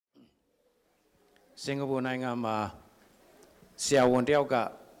Singaporeနိုင်ငံမှာဆရာဝန်တယောက်က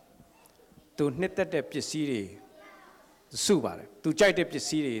သူနှစ်သက်တဲ့ပစ္စည်းတွေစုပါတယ်သူကြိုက်တဲ့ပစ္စ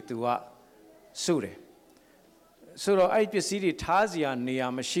ည်းတွေသူကစုတယ်ဆိုတော့အဲ့ပစ္စည်းတွေထားစရာနေရာ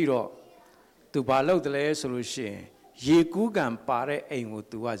မရှိတော့သူဘာလုပ်တယ်လဲဆိုလို့ရှိရင်ရေကူးကန်ပါတဲ့အိမ်ကို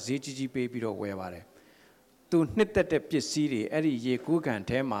သူကဈေးကြီးကြီးပေးပြီးတော့ဝယ်ပါတယ်သူနှစ်သက်တဲ့ပစ္စည်းတွေအဲ့ဒီရေကူးကန်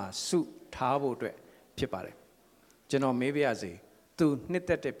ထဲမှာစုထားဖို့အတွက်ဖြစ်ပါတယ်ကျွန်တော်မေးပြရစီသူနှစ်သ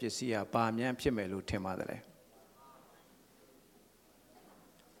က်တဲ့ပစ္စည်းကဘာမှန်းဖြစ်မယ်လို့ထင်ပါတယ်လဲ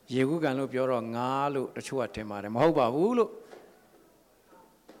ရေကူးကန်လို့ပြောတော့ငါလို့တချို့ကထင်ပါတယ်မဟုတ်ပါဘူးလို့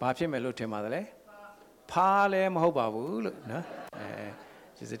ဘာဖြစ်မယ်လို့ထင်ပါတယ်လဲဖားလည်းမဟုတ်ပါဘူးလို့နော်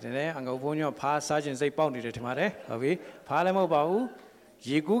ကျေးဇူးတင်တယ်အငုံဘုန်းကြီးဖားစားခြင်းစိတ်ပေါက်နေတယ်ထင်ပါတယ်ဟုတ်ပြီဖားလည်းမဟုတ်ပါဘူး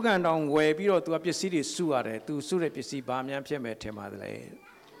ရေကူးကန်တောင်ဝယ်ပြီးတော့သူကပစ္စည်းတွေစုရတယ်သူစုတဲ့ပစ္စည်းဘာမှန်းဖြစ်မယ်ထင်ပါတယ်လေ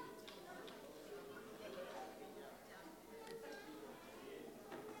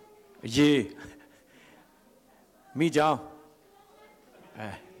ရေမိကြောင်း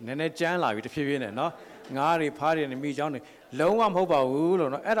နည်းနည်းကြမ်းလာပြီတဖြည်းဖြည်းနဲ့နော်ငါးတွေဖားတွေနဲ့မိကြောင်းတွေလုံးဝမဟုတ်ပါဘူး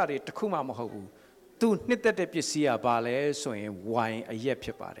လို့နော်အဲ့ဒါတွေတစ်ခုမှမဟုတ်ဘူးသူနှစ်သက်တဲ့ပစ္စည်းကဘာလဲဆိုရင်ဝိုင်အရက်ဖြ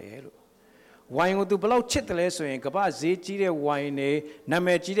စ်ပါတယ်လို့ဝိုင်ကိုသူဘလောက်ချစ်တယ်လဲဆိုရင်ကမ္ဘာဈေးကြီးတဲ့ဝိုင်တွေနာမ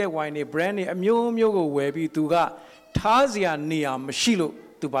ည်ကြီးတဲ့ဝိုင်တွေ brand တွေအမျိုးမျိုးကိုဝယ်ပြီးသူကထားစရာနေရာမရှိလို့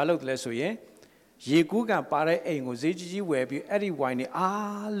သူဘာလုပ်တယ်လဲဆိုရင်ရေကူးကန်ပါတဲ့အိမ်ကိုဈေးကြီးကြီးဝယ်ပြီးအဲ့ဒီဝိုင်တွေ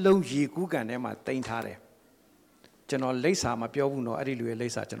အားလုံးရေကူးကန်ထဲမှာတင်ထားတယ်ကျွန်တော်လိပ်စာမပြောဘူးနော်အဲ့ဒီလူရဲ့လိ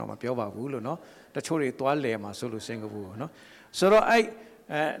ပ်စာကျွန်တော်မပြောပါဘူးလို့နော်တချို့တွေသွားလဲမှာဆိုလို့စင်ကာပူနော်ဆိုတော့အဲ့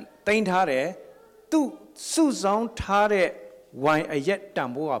တင်ထားတယ်သူစုဆောင်ထားတဲ့ဝိုင်အရက်တန်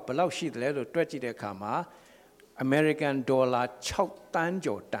ဖိုးကဘယ်လောက်ရှိသလဲလို့တွက်ကြည့်တဲ့အခါမှာ American dollar 6 သန်း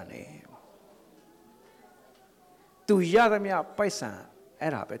ကျော်တန်တယ်သူရသမျှပိုက်ဆံ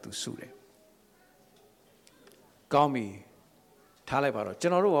အဲ့ဒါပဲသူစုတယ်ကောင်းပြီထားလိုက်ပါတော့ကျွ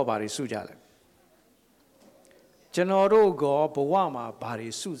န်တော်တို့ရောဘာတွေစုကြလဲကျွန်တော်တို့ကဘဝမှာဘာတွေ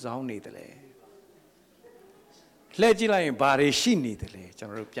စုဆောင်နေတယ်လဲလှည့်ကြည့်လိုက်ရင်ဘာတွေရှိနေတယ်လဲကျွန်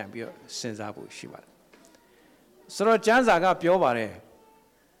တော်တို့ပြန်ပြီးတော့စဉ်းစားဖို့ရှိပါတယ်ဆိုတော့ကျမ်းစာကပြောပါတယ်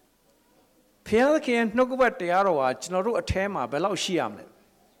ဖျားသခင်နှုတ်ကပတ်တရားတော်ဟာကျွန်တော်တို့အထဲမှာဘယ်လောက်ရှိရမလဲ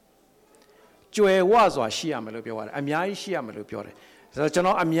ကြွယ်ဝစွာရှိရမယ်လို့ပြောပါတယ်အများကြီးရှိရမယ်လို့ပြောတယ်ဆိုတော့ကျွန်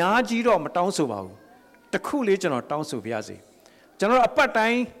တော်အများကြီးတော့မတောင်းဆိုပါဘူးတစ်ခုလေးကျွန်တော်တောင်းဆိုပြရစီကျွန်တော်အပတ်တို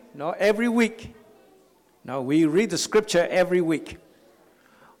င်းနော် every week now we read the scripture every week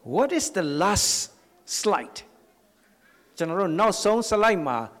what is the last slide ကျွန်တော်တို့နောက်ဆုံး slide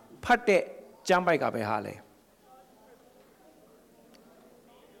မှာဖတ်တဲ့ကျမ်းပိုက်ကပဲဟာလေ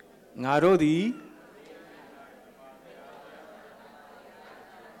ငါတို့သည်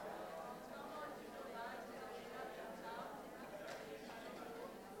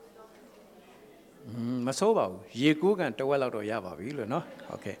မဆိုးပါဘူးရေကူးကန်တဝက်လောက်တော့ရပါပြီလို့နော်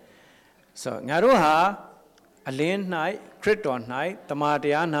โอเคဆိုငါတို့ဟာအလင်း၌ခရစ်တော်၌တမန်တ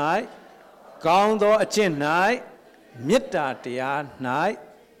ရား၌ကောင်းသောအကျင့်၌မေတ္တာတရား၌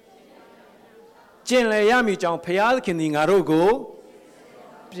ကျင့်လည်ရမည်ကြောင့်ဘုရားသခင်သည်ငါတို့ကို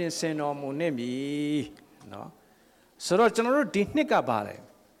ပြင်ဆင်တော်မူနေပြီเนาะဆိုတော့ကျွန်တော်တို့ဒီနှစ်ကပါလဲ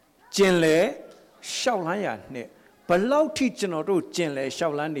ကျင်လဲရှောက်လန်းရနှစ်ဘလောက်ထိကျွန်တော်တို့ကျင်လဲရှော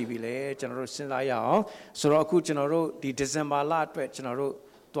က်လန်းနေပြီလဲကျွန်တော်တို့စဉ်းစားရအောင်ဆိုတော့အခုကျွန်တော်တို့ဒီဒီဇင်ဘာလအတွက်ကျွန်တော်တို့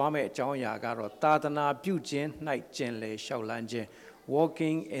သွားမယ့်အကြောင်းအရာကတော့သာသနာပြုခြင်း၌ကျင်လဲရှောက်လန်းခြင်း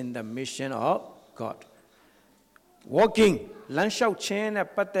walking in the mission of God walking လမ်းလျှောက်ခြင်းနဲ့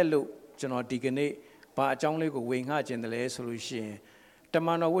ပတ်သက်လို့ကျွန်တော်ဒီကနေ့ဘာအကြောင်းလေးကိုဝေငှခြင်းတယ်လဲဆိုလို့ရှိရင်တမ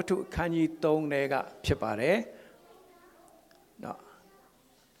န်တော်ဝတ္ထုအခန်းကြီး3ထဲကဖြစ်ပါတယ်။ Now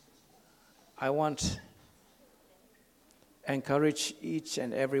I want encourage each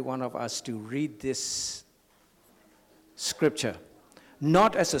and every one of us to read this scripture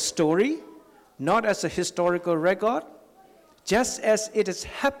not as a story, not as a historical record, just as it is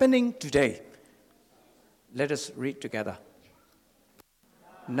happening today. Let us read together.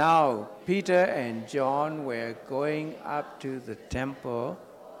 Now, Peter and John were going up to the temple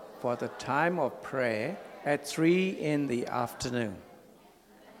for the time of prayer at 3 in the afternoon.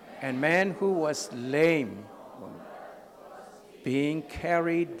 And man who was lame, being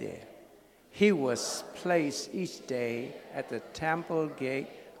carried there, he was placed each day at the temple gate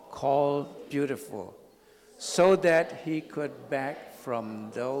called Beautiful, so that he could beg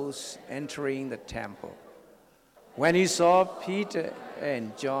from those entering the temple. When he saw Peter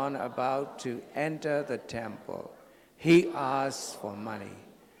and John about to enter the temple, he asked for money.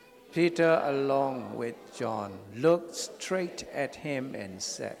 Peter, along with John, looked straight at him and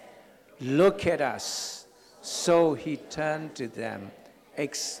said, "Look at us." So he turned to them,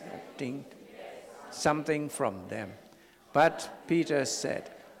 accepting something from them. But Peter said,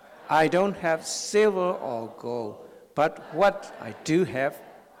 I don't have silver or gold, but what I do have,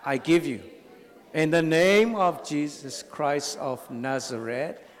 I give you. In the name of Jesus Christ of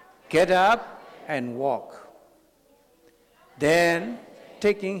Nazareth, get up and walk. Then,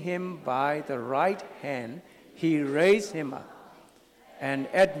 taking him by the right hand, he raised him up. And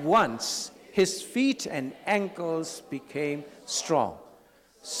at once, his feet and ankles became strong.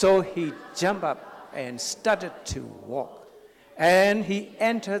 So he jumped up and started to walk. And he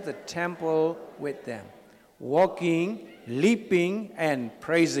entered the temple with them, walking, leaping, and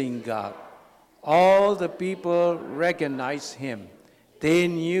praising God. All the people recognized him. They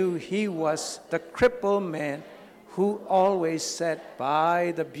knew he was the crippled man who always sat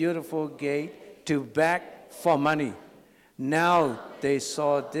by the beautiful gate to beg for money. Now they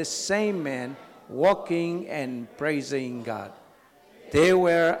saw this same man walking and praising God. They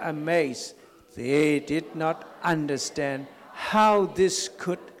were amazed. They did not understand how this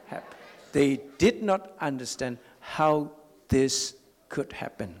could happen. They did not understand how this could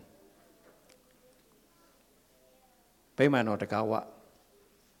happen. ဗိမာန်တော်တကားဝ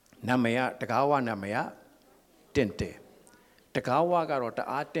နာမည်တကားဝနာမည်တင့်တယ်တကားဝကတော့တ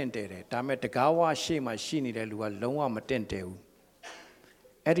အားတင့်တယ်တယ်ဒါပေမဲ့တကားဝရှေ့မှာရှိနေတဲ့လူကလုံးဝမတင့်တယ်ဘူး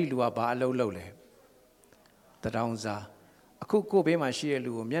အဲ့ဒီလူကဘာအလုပ်လုပ်လဲတတောင်းစားအခုကိုဘေးမှာရှိတဲ့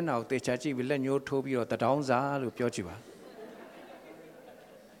လူကိုမျက်နှာကိုတေချာကြည့်ပြီးလက်ညှိုးထိုးပြီးတော့တတောင်းစားလို့ပြောကြည့်ပါ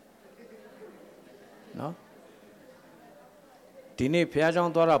နော်ဒီနေ့ဘုရားကျော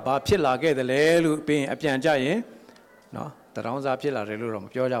င်းသွားတာဘာဖြစ်လာခဲ့သလဲလို့ပြီးရင်အပြန်ကြရင်နော်တတောင်းစားဖြစ်လာတယ်လို့တော့မ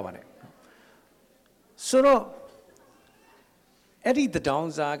ပြောကြပါနဲ့ဆိုတော့အဲ့ဒီတတော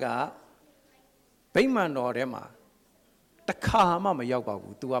င်းစားကဗိမာန်တော်ထဲမှာတခါမှမရောက်ပါ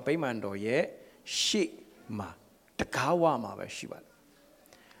ဘူးသူကဗိမာန်တော်ရဲ့ရှေ့မှာတကားဝမှာပဲရှိပါတယ်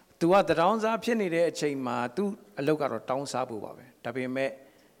သူကတတောင်းစားဖြစ်နေတဲ့အချိန်မှာသူအလုပ်ကတော့တောင်းစားဖို့ပါပဲဒါပေမဲ့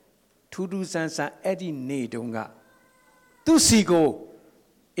ထူးထူးဆန်းဆန်းအဲ့ဒီနေ့တုန်းကသူစီကို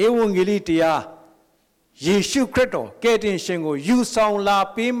ဧဝံဂေလိတရားယေရှုခရစ်တော်ကယ်တင်ရှင်ကိုယူဆောင်လာ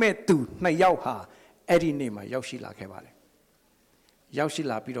ပေးမဲ့သူနှစ်ယောက်ဟာအဲ့ဒီနေ့မှာရောက်ရှိလာခဲ့ပါတယ်ရောက်ရှိ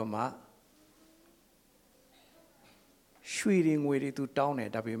လာပြီးတော့မှရွှေတွေငွေတွေသူတောင်းတယ်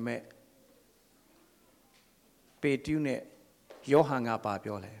ဒါပေမဲ့ပေတရုနဲ့ယောဟန်ကပါ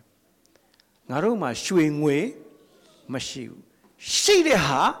ပြောလဲငါတို့မှာရွှေငွေမရှိဘူးရှိတဲ့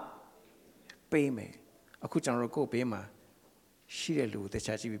ဟာပေးမယ်အခုကျွန်တော်တို့ကိုယ်ပေးမှာရှိတဲ့လူကိုတ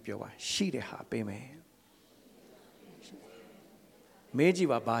ခြားကြည့်ပြီးပြောပါရှိတဲ့ဟာပေးမယ်မေးကြည့်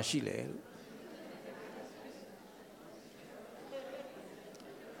ပါဘာရှိလဲလို့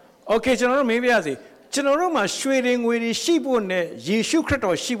โอเคကျွန်တော်တို့မေးပြရစီကျွန်တော်တို့မှာရွှေတွေငွေတွေရှိဖို့နဲ့ယေရှုခရစ်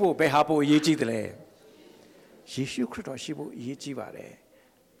တော်ရှိဖို့ဘယ်ဟာပိုအရေးကြီးသလဲယေရှုခရစ်တော်ရှိဖို့အရေးကြီးပါတယ်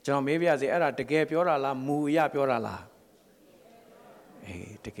ကျွန်တော်မေးပြရစီအဲ့ဒါတကယ်ပြောတာလားမူအရပြောတာလား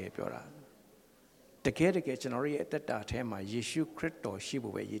အေးတကယ်ပြောတာတကယ်ကျွန်တော်ရဲ့အသက်တာထဲမှာယေရှုခရစ်တော်ရှိ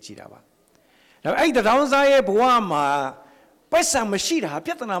ဖို့ပဲအရေးကြီးတာပါဒါပေမဲ့အဲ့တတောင်းစားရဲ့ဘဝမှာပိုက်ဆံမရှိတာ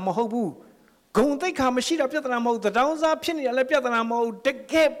ပြဿနာမဟုတ်ဘူးဂုဏ်သိက္ခာမရှိတာပြဿနာမဟုတ်တတောင်းစားဖြစ်နေတာလည်းပြဿနာမဟုတ်တ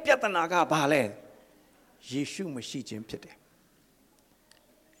ကယ်ပြဿနာကဘာလဲယေရှုမရှိခြင်းဖြစ်တယ်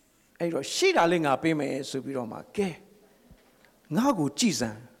အဲ့တော့ရှိတာလေးငါပေးမယ်ဆိုပြီးတော့မှကဲငါ့ကိုကြည်စ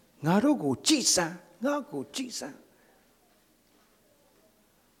မ်းငါတို့ကိုကြည်စမ်းငါ့ကိုကြည်စမ်း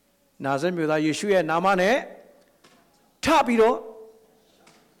နာဇရက်မြို့သားယေရှုရဲ့နာမနဲ့ထပြီးတော့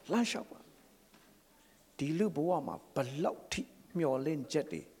လမ်းလျှောက်ပါဒီလူဘဝမှာဘလောက်ထိမျောလင့်ချက်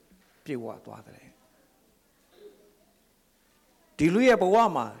တွေပြေဝသွားတယ်ဒီလူရဲ့ဘဝ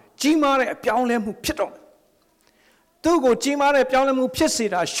မှာကြီးမားတဲ့အပြောင်းလဲမှုဖြစ်တော့သူ့ကိုကြီးမားတဲ့ပြောင်းလဲမှုဖြစ်စေ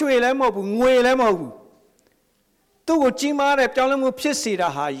တာရွှေလည်းမဟုတ်ဘူးငွေလည်းမဟုတ်ဘူးသူ့ကိုကြီးမားတဲ့ပြောင်းလဲမှုဖြစ်စေတာ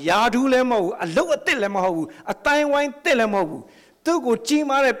ဟာယာဒူးလည်းမဟုတ်ဘူးအလုတ်အသစ်လည်းမဟုတ်ဘူးအတိုင်းဝိုင်းသစ်လည်းမဟုတ်ဘူးသူ့ကိုကြီး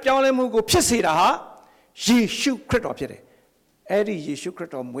မားတဲ့ပြောင်းလဲမှုကိုဖြစ်စေတာဟာယေရှုခရစ်တော်ဖြစ်တယ်အဲ့ဒီယေရှုခရစ်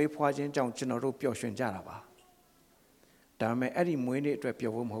တော်မွေးဖွားခြင်းကြောင့်ကျွန်တော်တို့ပျော်ရွှင်ကြတာပါဒါပေမဲ့အဲ့ဒီမွေးနေ့အတွက်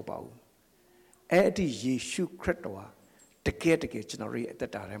ပျော်ဖို့မဟုတ်ပါဘူးအဲ့ဒီယေရှုခရစ်တော်ဟာတကယ်ကျွန်တော်တို့ရဲ့အသ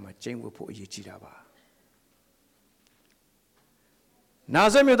က်တာထဲမှာကျင့်ဝတ်ဖို့အရေးကြီးတာပါနာ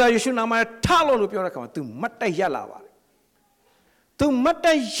ဇရက်မြို့သားယေရှုနာမနဲ့ထလို့ပြောတဲ့အခါမှာ तू မတ်တက်ရက်လာပါတယ် तू မတ်တ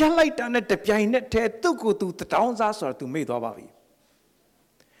က်ရက်လိုက်တာနဲ့တပြိုင်နက်တည်းသူ့ကို तू တတောင်းစားဆိုတော့ तू မေ့သွားပါပြီ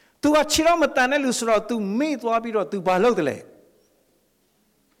तू ကခြေတော့မတန်တဲ့လူဆိုတော့ तू မေ့သွားပြီးတော့ तू ဘာလုပ်တယ်လဲ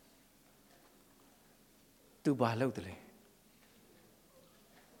तू ဘာလုပ်တယ်လဲ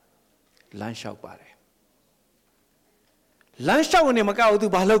လမ်းလျှောက်ပါတယ်လမ်းလျှောက်နေမကောက် तू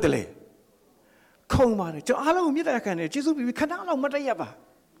ဘာလုပ်တယ်လဲခုံပါတယ်ကျွန်တော်အားလုံးကိုမြတ်တာခံတယ်ကျေးဇူးပြီးခဏလောက်မတ်တရက်ပါ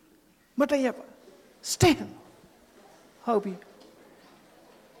stand ဟုတ်ပြီ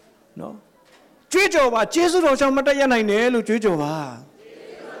နော်ကြွေးကြော်ပါကျေးဇူးတော်ကြောင့်မတ်တရက်နိုင်တယ်လို့ကြွေးကြော်ပါ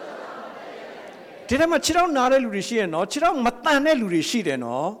ဒီထဲမှာခြေထောက်နားတဲ့လူတွေရှိတယ်နော်ခြေထောက်မတန်တဲ့လူတွေရှိတယ်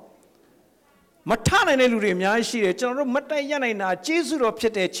နော်မထနိုင်တဲ့လူတွေအများကြီးရှိတယ်ကျွန်တော်တို့မတက်ရနိုင်တာကျေးဇူးတော်ဖြ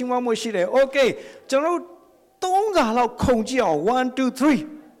စ်တယ်ချီးမွမ်းမှုရှိတယ်โอเคကျွန်တော်တို့3ခါလောက်ခုန်ကြည့်အောင်1 2 3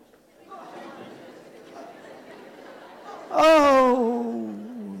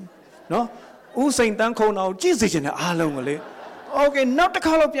နော်ဦးစိန်တန်းခုန်အောင်ကြည့်စေချင်တယ်အားလုံးကလေโอเคနောက်တစ်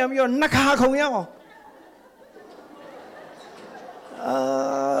ခါလောက်ပြန်ပြီးတော့2ခါခုန်ရအောင်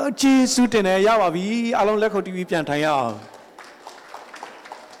ကျေးဇူးတင်တယ်ရပါပြီအားလုံးလက်ခုပ်တီးပြီးပြန်ထိုင်ရအောင်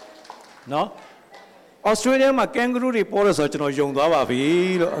နော်ဩစတြေးလျမှာကင်ဂရူတွေပေါ်လို့ဆိုတော့ကျွန်တော်ယုံသွားပါပြီ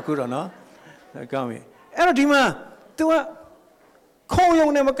လို့အခုတော့နော်ကောင်းပြီအဲ့တော့ဒီမှာ तू ကခုံယုံ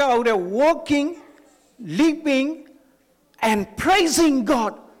နေမကောက်ဘူးတဲ့ walking leaping and praising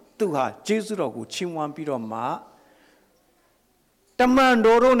God သူဟာယေရှုတော်ကိုချီးမွမ်းပြီးတော့မှတမန်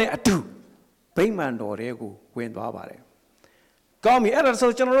တော်တို့နဲ့အတူဗိမာန်တော်တွေကိုဝင်သွားပါတယ်ကောင်းပြီအဲ့ဒါ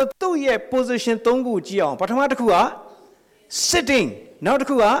ဆိုကျွန်တော်တို့သူ့ရဲ့ position 3ခုကြည့်အောင်ပထမတစ်ခုက sitting နောက်တစ်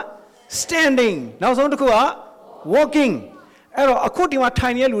ခုကstanding နောက်ဆုံးတစ်ခုက walking အဲ့တော့အခုဒီမှာထို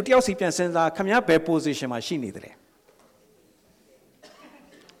င်နေတဲ့လူတယောက်စီပြန်စဉ်းစားခင်ဗျားဘယ် position မှာရှိနေသလဲ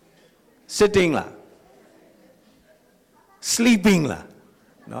sitting လား sleeping လား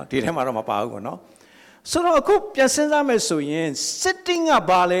နော်ဒီထဲမှာတော့မပါဘူးပေါ့နော်ဆိုတော့အခုပြန်စဉ်းစားမယ်ဆိုရင် sitting က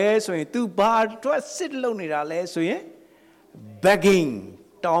ဘာလဲဆိုရင် तू ဘာအတွက် sit လုပ်နေတာလဲဆိုရင် begging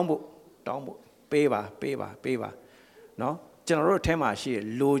တောင်းဖို့ပေးပါနော်ကျွန်တော်တို့အထဲမှာရှိ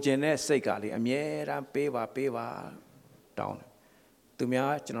လိုချင်တဲ့စိတ်ကလေအမြဲတမ်းပေးပါတောင်းတယ်သူ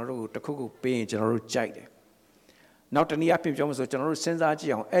များကျွန်တော်တို့ကိုတစ်ခုခုပေးရင်ကျွန်တော်တို့ကြိုက်တယ်နောက်တနည်းအားဖြင့်ပြောမှဆိုကျွန်တော်တို့စဉ်းစားကြ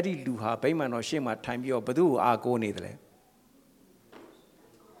ည့်အောင်အဲ့ဒီလူဟာဗိမာန်တော်ရှေ့မှာထိုင်ပြီးတော့ဘယ်သူ့ကိုအားကိုးနေတယ်လဲ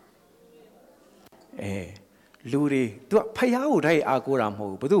လူတွေသူကဖယားကိုတိုက်အားကိုးတာမဟုတ်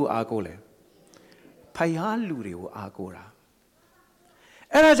ဘူးဘယ်သူ့ကိုအားကိုးလဲဖယားလူတွေကိုအားကိုးတာ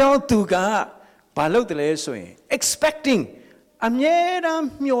အဲ့ဒါကြောင့်သူကဘာလုပ်တယ်လဲဆိုရင် expecting အမြဲတမ်း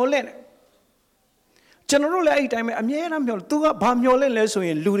မျှော်လင့်တယ်ကျွန်တော်တို့လည်းအဲ့ဒီတိုင်းပဲအမြဲတမ်းမျှော်သူကဘာမျှော်လင့်လဲဆိုရ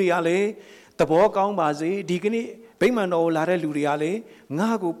င်လူတွေကလေသဘောကောင်းပါစေဒီကနေ့ဗိမာန်တော်ကိုလာတဲ့လူတွေကလေ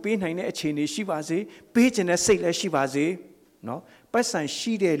ငါ့ကိုပေးနိုင်တဲ့အခြေအနေရှိပါစေပေးခြင်းတဲ့စိတ်လည်းရှိပါစေနော်ပတ်စံ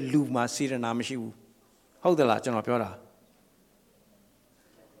ရှိတဲ့လူမှာစေတနာမရှိဘူးဟုတ်သလားကျွန်တော်ပြောတာ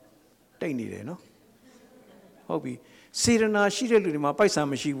တိတ်နေတယ်နော်ဟုတ်ပြီစေတနာရှိတဲ့လူတွေမှာပိုက်ဆံ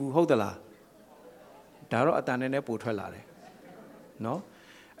မရှိဘူးဟုတ်သလားဒါတော့အတန်နဲ့ပို့ထွက်လာတယ်နော်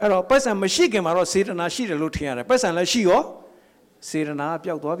အဲ့တော့ပိုက်ဆံမရှိခင်မှာတော့စေတနာရှိတယ်လို့ထင်ရတယ်ပိုက်ဆံလည်းရှိရောစေတနာ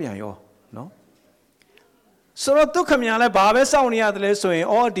ပျောက်သွားပြန်ရောနော်ဆိုတော့ဒုက္ခများလည်းဘာပဲစောင့်နေရတယ်လဲဆိုရင်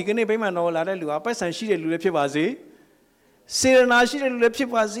အော်ဒီကနေ့ဗိမာန်တော်လာတဲ့လူကပိုက်ဆံရှိတဲ့လူလည်းဖြစ်ပါစေစေတနာရှိတဲ့လူလည်းဖြစ်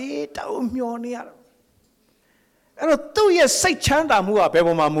ပါစေတောင်းမျှော်နေရတော့အဲ့တော့သူ့ရဲ့စိတ်ချမ်းသာမှုကဘယ်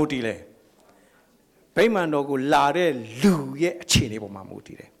ပေါ်မှာမူတည်လဲဗိမာန်တော်ကိုလာတဲ့လူရဲ့အခြေအနေပေါ်မှာမူတ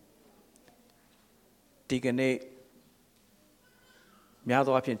ည်တယ်ဒီကနေ့များ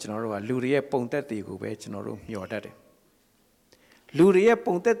သောအားဖြင့်ကျွန်တော်တို့ကလူတွေရဲ့ပုံသက်တွေကိုပဲကျွန်တော်တို့မျှော်တတ်တယ်လူတွေရဲ့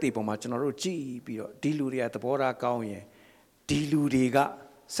ပုံသက်တွေပေါ်မှာကျွန်တော်တို့ကြည့်ပြီးတော့ဒီလူတွေကသဘောထားကောင်းရင်ဒီလူတွေက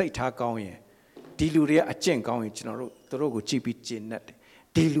စိတ်ထားကောင်းရင်ဒီလူတွေကအကျင့်ကောင်းရင်ကျွန်တော်တို့သူတို့ကိုကြည့်ပြီးကျင့်တတ်တယ်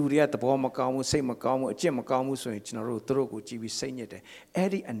ဒီလူတွေကသဘောမကောင်းဘူးစိတ်မကောင်းဘူးအကျင့်မကောင်းဘူးဆိုရင်ကျွန်တော်တို့သူတို့ကိုကြည့်ပြီးစိတ်ညစ်တယ်အဲ့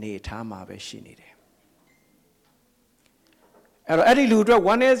ဒီအနေအထားမှာပဲရှိနေတယ်အဲ့ဒီလူတွေဝ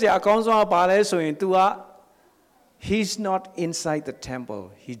မ်းနည်းစရာအကောင်းဆုံးကဘာလဲဆိုရင် तू က he's not inside the temple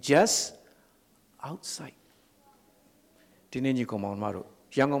he just outside ဒီနေ့ညီကောင်မောင်တို့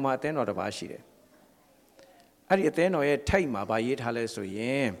ရန်ကုန်မှာအသင်းတော်တစ်ပါးရှိတယ်အဲ့ဒီအသင်းတော်ရဲ့ထိပ်မှာဗာရေးထားလဲဆိုရ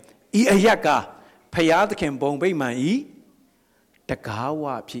င်ဤအရက်ကဖယားသခင်ဘုံဗိမာန်ဤတကားဝ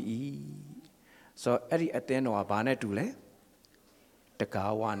ဖြစ်၏ဆိုတော့အဲ့ဒီအသင်းတော်ကဘာနဲ့တူလဲတ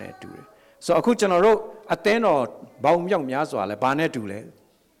ကားဝနဲ့တူတယ်ဆိုတော့အခုကျွန်တော်တို့အသင်းတော်ဘောင်မြောက်များစွာလဲဘာနဲ့တူလဲ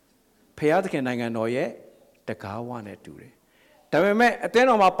ဖယားသခင်နိုင်ငံတော်ရဲ့တကားဝနဲ့တူတယ်ဒါပေမဲ့အသင်း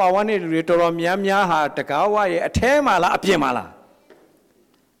တော်မှာပါဝင်နေတဲ့လူတွေတော်တော်များဟာတကားဝရဲ့အထဲမှာလားအပြင်မှာလား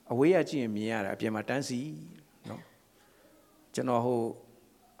အဝေးရကြည့်ရင်မြင်ရတယ်အပြင်မှာတန်းစီနော်ကျွန်တော်ဟို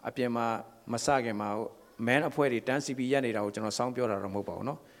အပြင်မှာမစခင်မှာမန်အဖွဲ့တွေတန်းစီပြီးရက်နေတာကိုကျွန်တော်စောင်းပြောတာတော့မဟုတ်ပါဘူး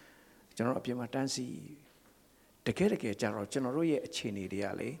နော်ကျွန်တော်အပြင်မှာတန်းစီတကယ်ကြတော့ကျွန်တော်တို့ရဲ့အခြေအနေတွေက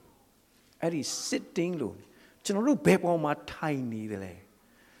လေအဲ့ဒီ sitting လို့ကျွန်တော်တို့ဘယ်ပေါ်မှာထိုင်နေတယ်လဲ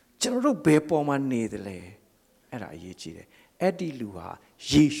ကျွန်တော်တို့ဘယ်ပေါ်မှာနေတယ်လဲအဲ့ဒါအရေးကြီးတယ်အဲ့ဒီလူဟာ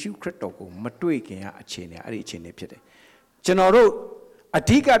ယေရှုခရစ်တော်ကိုမတွေ့ခင်ကအခြေအနေအဲ့ဒီအခြေအနေဖြစ်တယ်ကျွန်တော်တို့အ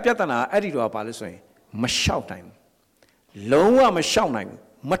ဓိကပြဿနာအဲ့ဒီတော့ဘာလဲဆိုရင်မလျှောက်နိုင်ဘူးလုံးဝမလျှောက်နိုင်ဘူး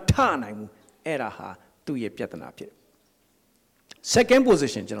မထနိုင်ဘူးအဲ့ဒါဟာသူ့ရဲ့ပြဿနာဖြစ်တယ် second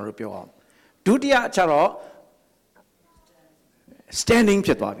position ကျွန်တော်တို့ပြောအောင်ဒုတိယကျတော့ standing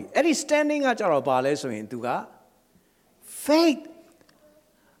ဖြစ်သွားပြီအဲ့ဒီ standing ကကျတော့ဘာလဲဆိုရင်သူက faith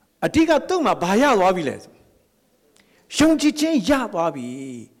အဓိကသူ့မှာဘာရသွားပြီလဲယုံကြည်ခြင်းရသွားပြီ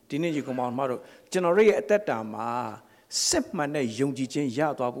ဒီနေ့ဒီကောင်မတို့ကျွန်တော်ရဲ့အသက်တာမှာစစ်မှန်တဲ့ယုံကြည်ခြင်းရ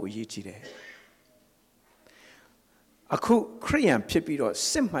သွားဖို့အရေးကြီးတယ်အခုခရိယန်ဖြစ်ပြီးတော့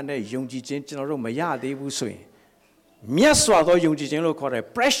စစ်မှန်တဲ့ယုံကြည်ခြင်းကျွန်တော်တို့မရသေးဘူးဆိုရင်မြတ်စွာသောယုံကြည်ခြင်းလို့ခေါ်တယ်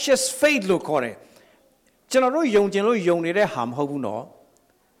precious faith လို့ခေါ်တယ်ကျွန်တော်တို့ယုံကြည်လို့ယုံနေတဲ့ဟာမဟုတ်ဘူးနော်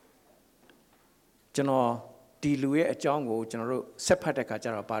ကျွန်တော်ဒီလူရဲ့အကြောင်းကိုကျွန်တော်တို့ဆက်ဖတ်တဲ့အခါကျ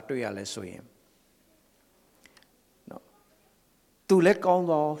တော့ဘာတွေ့ရလဲဆိုရင်နော်သူလည်းကောင်း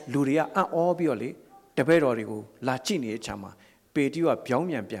သောလူတွေကအံ့ဩပြီးတော့လေတပည့်တော်တွေကိုလာကြည့်နေတဲ့ချိန်မှာပေတရုကပြောင်း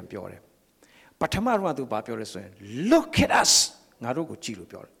ပြန်ပြောတယ်ပထမတော့သူဘာပြောလဲဆိုရင် look at us ငါတို့ကိုကြည့်လို့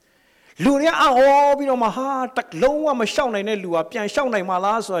ပြောတယ်လူတွေကအံ့ဩပြီးတော့မှဟာတလုံးဝမရှောက်နိုင်တဲ့လူကပြန်ရှောက်နိုင်မှာ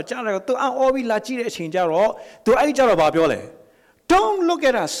လားဆိုတော့ကြားတယ်သူအံ့ဩပြီးလာကြည့်တဲ့အချိန်ကျတော့သူအဲ့ကြတော့ဘာပြောလဲ don't look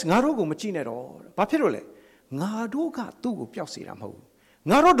at us ငါတို့ကိုမကြည့်နဲ့တော့ဘာဖြစ်လို့လဲငါတို့ကသူ့ကိုပျောက်စေတာမဟုတ်ဘူး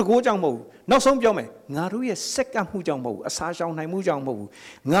ငါတို့တကိုးကြောင့်မဟုတ်ဘူးနောက်ဆုံးပြောမယ်ငါတို့ရဲ့စက်ကပ်မှုကြောင့်မဟုတ်ဘူးအစာရှောင်နိုင်မှုကြောင့်မဟုတ်ဘူး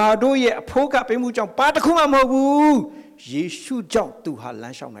ငါတို့ရဲ့အဖိုးကပေးမှုကြောင့်ဘာတစ်ခုမှမဟုတ်ဘူးယေရှုကြောင့်သူဟာလ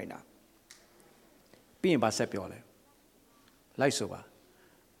မ်းလျှောက်နိုင်တာပြီးရင်ဘာဆက်ပြောလဲလိုက်ဆိုပါ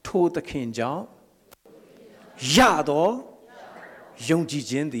ထိုသခင်ကြောင့်ရသောယုံကြည်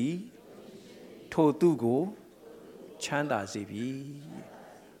ခြင်းသည်ထိုသူကိုချမ်းသာစေပြီ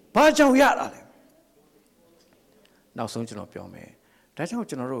ဘာကြောင့်ရတာလဲနောက်ဆုံးကျွန်တော်ပြောမယ်ဒါကြောင့်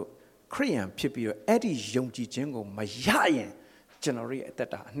ကျွန်တော်တို့ခရိယန်ဖြစ်ပြီးတော့အဲ့ဒီယုံကြည်ခြင်းကိုမရရင်ကျွန်တော်ရဲ့အသက်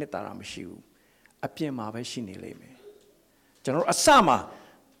တာအနှစ်သာရမရှိဘူးအပြင်းမှာပဲရှိနေလိမ့်မယ်ကျွန်တော်တို့အစမှာ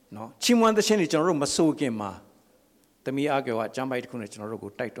နော်ချီးမွမ်းသခြင်းတွေကျွန်တော်တို့မစိုးခင်မှာသမီးအားကျော်ကအကျမ်းပိုက်တစ်ခုနဲ့ကျွန်တော်တို့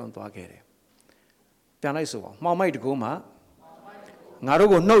ကိုတိုက်တွန်းသွားခဲ့တယ်ပြန်လိုက်ဆိုပါမှောင်မိုက်တကူမှာငါတို့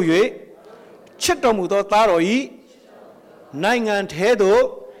ကိုနှုတ်၍ချစ်တော်မူသောသားတော်ဤနိုင်ငံထဲသို့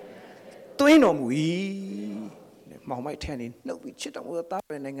သွင်းတော်မူ၏မှောင်မိုက်ထဲနေနှုတ်ပြီးချစ်တော်မူသောသား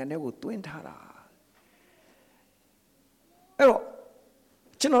တော်နိုင်ငံထဲကိုသွင်းထားတာအဲ့တော့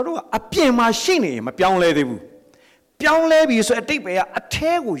ကျွန်တော်တို့ကအပြင်မှာရှိနေရင်မပြောင်းလဲသေးဘူးပြောင်းလဲပြီဆိုအတိတ်ပဲကအ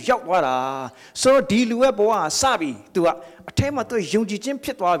ထဲကိုရောက်သွားတာဆိုတော့ဒီလူရဲ့ဘဝကစပြီသူကအထဲမှာသူယုံကြည်ခြင်းဖြ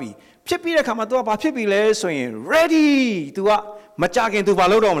စ်သွားပြီဖြစ်ပြီးတဲ့အခါမှာသူကဘာဖြစ်ပြီလဲဆိုရင် ready သူကမကြခင်သူဘာ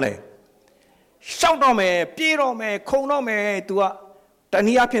လုပ်တော့မလဲရှောက်တော့မယ်ပြေးတော့မယ်ခုံတော့မယ်သူကတန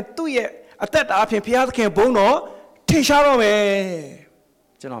ည်းအားဖြင့်သူ့ရဲ့အသက်တာအဖြစ်ဘုရားသခင်ဘုန်းတော်ထင်ရှားတော့မယ်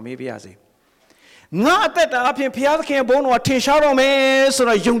ကျွန်တော်မေးပြရစီငါအသက်တာအဖြစ်ဘုရားသခင်ဘုန်းတော်ထင်ရှားတော့မယ်ဆို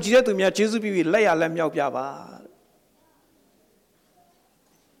တော့ယုံကြည်တဲ့သူများယေရှုပြီးလက်ရလက်မြောက်ပြပါ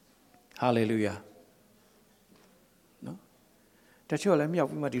ဟာလေလုယာနော်တချို့လည်းမြောက်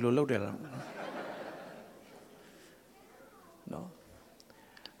ပြီးမှဒီလိုလုပ်တယ်လားနော်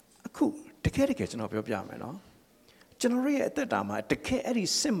အခုတကယ်ကျွန်တော်ပြောပြမယ်နော်ကျွန်တော်ရဲ့အသက်တာမှာတကယ်အဲ့ဒီ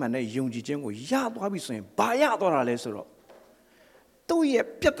စစ်မှန်တဲ့ယုံကြည်ခြင်းကိုရသွားပြီဆိုရင်ဘာရသွားတာလဲဆိုတော့သူ့ရဲ့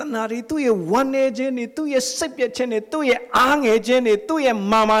ပြဿနာတွေသူ့ရဲ့ဝမ်းနည်းခြင်းတွေသူ့ရဲ့စိတ်ပြည့်ခြင်းတွေသူ့ရဲ့အားငယ်ခြင်းတွေသူ့ရဲ့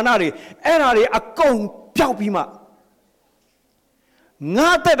မာမာနတွေအဲ့ဒါတွေအကုန်ပျောက်ပြီးမှငါ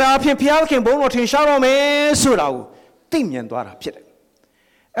တက်တာအဖြစ်ဘုရားသခင်ဘုန်းတော်ထင်ရှားတော့မယ်ဆိုတာကိုသိမြင်သွားတာဖြစ်တယ်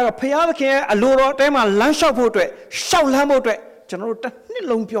အဲ့တော့ဘုရားသခင်အလိုတော်အတိုင်းမှာလမ်းလျှောက်ဖို့အတွက်ရှောက်လမ်းဖို့အတွက်ကျွန်တော်တို့တစ်နှစ်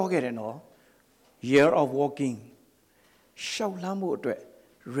လုံးပြောခဲ့တယ်နော် year of walking ရှောက်လမ်းဖို့အတွက်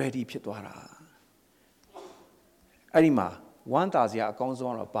ready ဖြစ်သွားတာအဲ့ဒီမှာဝမ်းသာစရာအကောင်း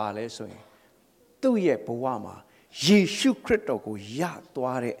ဆုံးတော့ဘာလဲဆိုရင်သူ့ရဲ့ဘဝမှာယေရှုခရစ်တော်ကိုယ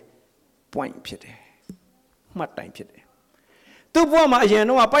သွားတဲ့ point ဖြစ်တယ်မှတ်တိုင်ဖြစ်တယ်သူ့ဘဝမှာအရင်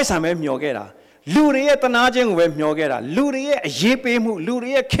တော့ပိုက်ဆံပဲမျောခဲ့တာလူတွေရဲ့တနာခြင်းကိုပဲမျောခဲ့တာလူတွေရဲ့အရေးပေးမှုလူတွေ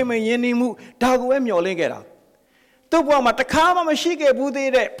ရဲ့ခင်မင်ရင်းနှီးမှုဒါကိုပဲမျောလင့်ခဲ့တာသူ့ဘဝမှာတခါမှမရှိခဲ့ဘူးသေး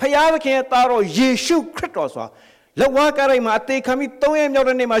တဲ့ဖခင်သခင်ရဲ့သားတော်ယေရှုခရစ်တော်ဆိုတာလက်ဝါးကားတိုင်းမှာအသေးခံပြီး3ရက်မြောက်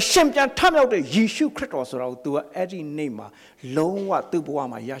တဲ့နေ့မှာရှင်ပြန်ထမြောက်တဲ့ယေရှုခရစ်တော်ဆိုတာကို तू ကအဲ့ဒီနေ့မှာလုံးဝသူ့ဘဝ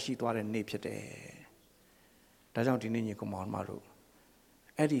မှာရရှိသွားတဲ့နေ့ဖြစ်တယ်ဒါကြောင့်ဒီနေ့ညီကောင်မတို့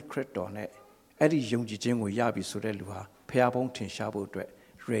အဲ့ဒီခရစ်တော်နဲ့အဲ့ဒီယုံကြည်ခြင်းကိုရပြီဆိုတဲ့လူဟာဖခင်ဘုန်းထင်ရှားဖို့အတွက်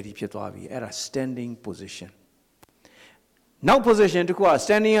ready ဖြစ်သွားပြီအဲ့ဒါ standing position နောက် position တခုက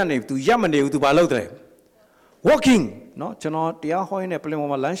standing ကနေ तू ရပ်မနေဘူး तू ဘာလုပ်တယ် walking เนาะကျွန်တော်တရားဟောရင်းနဲ့ပြင်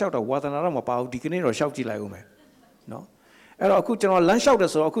ပေါ်မှာလမ်းလျှောက်တော့ဝါသနာတော့မပါဘူးဒီကနေ့တော့လျှောက်ကြည့်လိုက်ဦးမယ်เนาะအဲ့တော့အခုကျွန်တော်လမ်းလျှောက်တယ်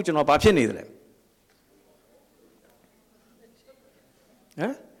ဆိုတော့အခုကျွန်တော်ဘာဖြစ်နေသလဲဟ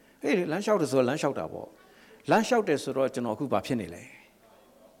မ်ဟေးလမ်းလျှောက်တယ်ဆိုတော့လမ်းလျှောက်တာပေါ့လမ်းလျှောက်တယ်ဆိုတော့ကျွန်တော်အခုဘာဖြစ်နေလဲ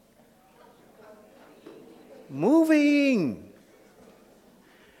moving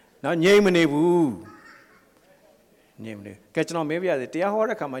နော်ငြိမ်မနေဘူးငြိမ်မနေကဲကျွန်တော်မေးပြရစီတရားဟော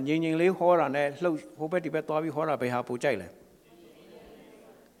တဲ့ခါမှာငြိမ်ငြိမ်လေးဟောတာနဲ့လှုပ်ဟိုဘက်ဒီဘက်သွားပြီးဟောတာဘယ်ဟာပိုကြိုက်လဲ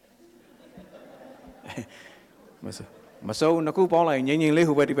မစိုးနှစ်ခုပေါင်းလိုက်ငြိမ်ငြိမ်လေး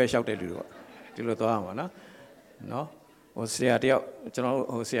ဟိုဘက်ဒီဘက်ရှောက်တယ်လူတို့ဒီလိုသွားရမှာနော် ဟိုဆရာတယောက်ကျွန်တော်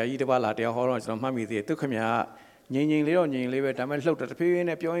ဟိုဆရာကြီးတစ်ပါးလာတယောက်ဟောတော့ကျွန်တော်မှတ်မိသေးတယ်သူခင်ဗျာငြိမ်လေးတော့ငြိမ်လေးပဲဒါပေမဲ့လှုပ်တော့တဖြည်းဖြည်း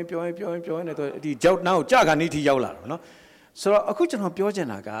နဲ့ပြောရင်တော့ဒီကြောက်နှောင်းကြာခါနီးထိရောက်လာတော့နော်ဆိုတော့အခုကျွန်တော်ပြောချင်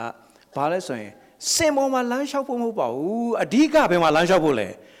တာကဘာလဲဆိုရင်စင်ပေါ်မှာလမ်းလျှောက်ဖို့မဟုတ်ပါဘူးအဓိကဘယ်မှာလမ်းလျှောက်ဖို့လဲ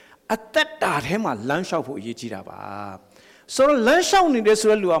အသက်တာထဲမှာလမ်းလျှောက်ဖို့အရေးကြီးတာပါဆိုတော့လမ်းလျှောက်နေတယ်ဆို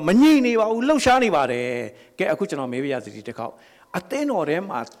တဲ့လူကမငြိမ်နေပါဘူးလှုပ်ရှားနေပါတယ်ကဲအခုကျွန်တော်မေးပြရစီဒီတစ်ခေါက်အသင်းတော်ထဲ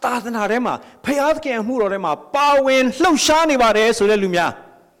မှာသာသနာထဲမှာဖျားသခင်အမှုတော်ထဲမှာပါဝင်လှုပ်ရှားနေပါတယ်ဆိုတဲ့လူများ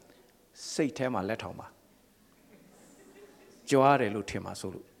စိတ်ထဲမှာလက်ထောင်ပါကြွားတယ်လို့ထင်ပါဆို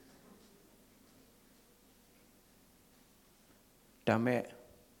လို့ဒါမဲ့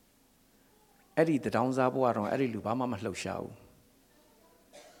အဲ့ဒီတောင်းစားဘဝတော့အဲ့ဒီလူဘာမှမလှုပ်ရှားဘူး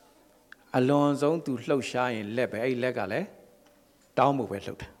အလွန်ဆုံးသူလှုပ်ရှားရင်လက်ပဲအဲ့ဒီလက်ကလည်းတောင်းဖို့ပဲ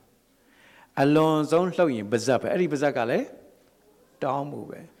လှုပ်တာအလွန်ဆုံးလှုပ်ရင်ပါဇက်ပဲအဲ့ဒီပါဇက်ကလည်းတောင်းဖို့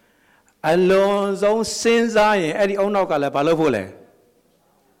ပဲအလွန်ဆုံးစဉ်းစားရင်အဲ့ဒီအုံနောက်ကလည်းဘာလုပ်ဖို့လဲ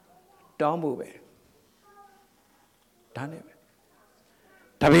တောင်းဖို့ပဲဒါနဲ့ပဲ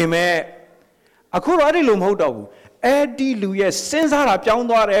ဒါပေမဲ့အခုတော့အဲ့ဒီလိုမဟုတ်တော့ဘူးအဲ့ဒီလူရဲ့စဉ်းစားတာပြောင်း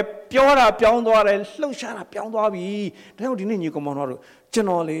သွားတယ်ပြောတာပြောင်းသွားတယ်လှုပ်ရှားတာပြောင်းသွားပြီဒါကြောင့်ဒီနေ့ညီကောင်မောင်တို့ကျွန်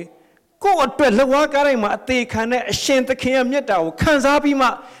တော်လေကိုယ့်အတွက်လှဝါးကားတိုင်းမှာအသေးခံတဲ့အရှင်သခင်ရဲ့မြတ်တာကိုခံစားပြီးမှ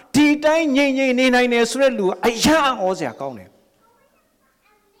ဒီတိုင်းငြိမ်ငြိမ်နေနိုင်တယ်ဆိုတဲ့လူကအရာဩစရာကောင်းတယ်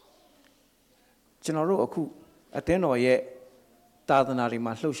ကျွန်တော်တို့အခုအသင်းတော်ရဲ့သာသနာတွေ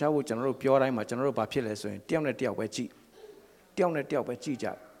မှာလှုပ်ရှားဖို့ကျွန်တော်တို့ပြောတိုင်းမှာကျွန်တော်တို့ဘာဖြစ်လဲဆိုရင်တယောက်နဲ့တယောက်ပဲကြည့်တယောက်နဲ့တယောက်ပဲကြည့်ကြ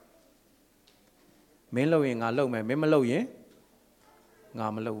မင်းလုပ်ရင်ငါလုပ်မယ်မင်းမလုပ်ရင်ငါ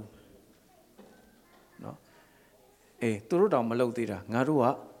မလုပ်ဘူးနော်အေးသူတို့တောင်မလုပ်သေးတာငါတို့က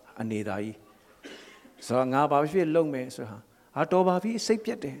အနေသာကြီးဆိုတော့ငါဘာဖြစ်လုပ်မယ်ဆိုတာဟာတော်ပါပြီစိတ်ပြ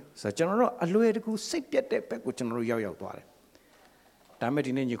တ်တယ်ဆိုတော့ကျွန်တော်တို့အလွယ်တကူစိတ်ပြတ်တဲ့ဘက်ကိုကျွန်တော်တို့ရောက်သွားတယ်ဒါပေမဲ့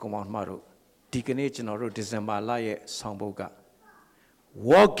ဒီနေ့ညီကောင်မောင်နှမတို့ဒီကနေ့ကျွန်တော်တို့ဒီဇင်ဘာလရဲ့ဆောင်ပုဒ်က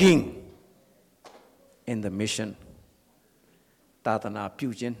walking in the mission သာသနာပြု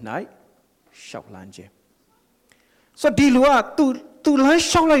ခြင်း၌ရှောက်လန်းခြင်းဆိုဒီလူကသူလမ်း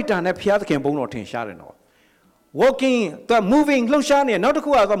ရှောက်လိုက်တာနဲ့ဘုရားသခင်ဘုန်းတော်ထင်ရှားတယ်နော် walking သူ moving လှုပ်ရှားနေနောက်တစ်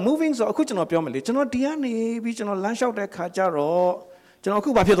ခုက moving ဆိုအခုကျွန်တော်ပြောမယ်လေကျွန်တော်ဒီကနေပြီးကျွန်တော်လမ်းလျှောက်တဲ့ခါကျတော့ကျွန်တော်အခု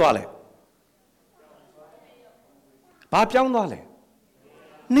ဘာဖြစ်သွားလဲဘာပြောင်းသွားလဲ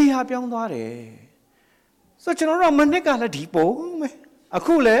နေရာပြောင်းသွားတယ်ဆိုကျွန်တော်တို့မနစ်ကလည်းဒီပုံပဲအ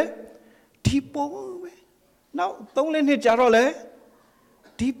ခုလည်းဒီပုံပဲနောက်3 နှစ်ကြာတော့လည်း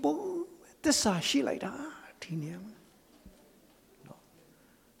ဒီပုံသစ္စာရှိလိုက်တာဒီနေရာမှာနော်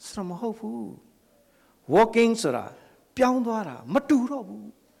စမဟုတ်ဘူး walking ဆိုတာပြောင်းသွားတာမတူတော့ဘူး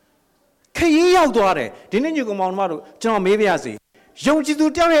ခရီးရောက်သွားတယ်ဒီနေ့ညကောင်မောင်တို့ကျွန်တော်မေးပြရစီယုံကြည်သူ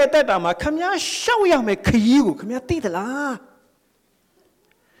တယောက်ရဲ့အသက်တာမှာခမည်းရှောက်ရမယ်ခရီးကိုခမည်းသိသလား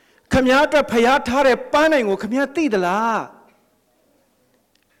ခမည်းအတွက်ဖျားထားတဲ့ပန်းနိုင်ကိုခမည်းသိသလား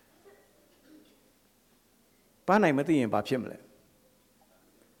ပန်းနိုင်မသိရင်ဘာဖြစ်မလဲ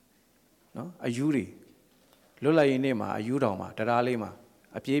နော်အယူတွေလွတ်လပ်ရေးနေ့မှာအယူတော်မှာတရားလေးမှာ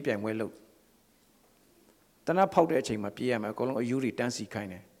အပြေးပြိုင်ပွဲလုပ်တနတ်ဖောက်တဲ့အချိန်မှာပြေးရမယ်အကုန်လုံးအယူတွေတန်းစီခိုင်း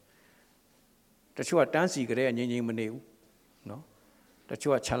တယ်တချို့ကတန်းစီကြတဲ့ငြိမ်ငြိမ်မနေဘူးနော်တ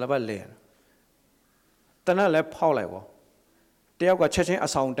ချို့ကခြာလပတ်လဲတနတ်လည်းဖောက်လိုက်ပေါ့တယောက်ကချက်ချင်းအ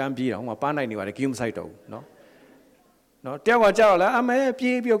ဆောင်တန်းပြေးတော့ဟိုမှာပန်းနိုင်နေပါတယ်ဂိမ်းမဆိုင်တော့ဘူးနော်တယောက်ကကြောက်လာအမဲ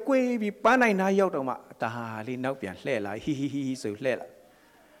ပြေးပြီးကိုယ်ပြီးပန်းနိုင်သားရောက်တော့မှဒါလေးနောက်ပြန်လှဲ့လာဟီဟီဟီဆိုလှဲ့လာ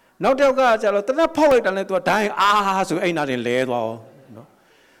နောက်တစ်ယောက်ကကျတော့တနတ်ဖောက်လိုက်တယ်လဲသူကဒိုင်းအာဆိုအိမ်နာတင်လဲသွားအောင်နော်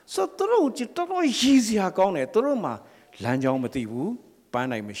ဆိုတော့သူတို့တော်ရည်စရာကောင်းတယ်သူတို့မှလမ်းကြောင်းမသိဘူးပန်း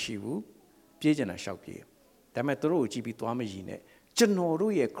နိုင်မရှိဘူးပြေးကျင်တာရှောက်ပြေးဒါပေမဲ့သူတို့ကိုကြည့်ပြီးသွားမရည်နဲ့ကျွန်တော်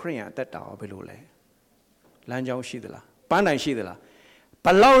တို့ရဲ့ခရိယန်အသက်တာဘယ်လိုလဲလမ်းကြောင်းရှိသလားပန်းနိုင်ရှိသလားဘ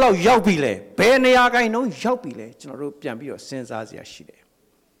လောက်ရောက်ပြီလဲဘယ်နေရာကိုင်းတော့ရောက်ပြီလဲကျွန်တော်တို့ပြန်ပြီးတော့စဉ်းစားစရာရှိတယ်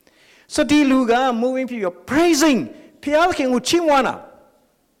ဆိုဒီလူက moving ဖြစ်ပြီး praising ဖျားခင်ကိုချီးမွမ်းတာ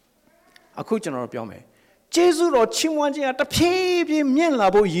အခုကျွန်တော်တို့ပြောမယ်ကျေးဇူးတော်ချီးမွမ်းခြင်းကတဖြည်းဖြည်းမြင့်လာ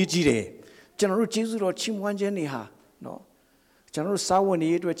ဖို့ရည်ကြီးတယ်ကျွန်တော်တို့ကျေးဇူးတော်ချီးမွမ်းခြင်းတွေဟာနော်ကျွန်တော်တို့စာဝန်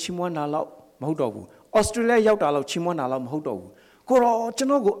ရေးအတွက်ချီးမွမ်းတာလောက်မဟုတ်တော့ဘူးဩစတြေးလျရောက်တာလောက်ချီးမွမ်းတာလောက်မဟုတ်တော့ဘူးကိုရောကျွန်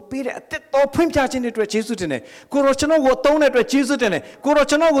တော်ကိုပေးတဲ့အသက်တော်ဖွင့်ပြခြင်းတွေအတွက်ယေရှုတင်တယ်ကိုရောကျွန်တော်ကိုအသုံးတဲ့အတွက်ယေရှုတင်တယ်ကိုရော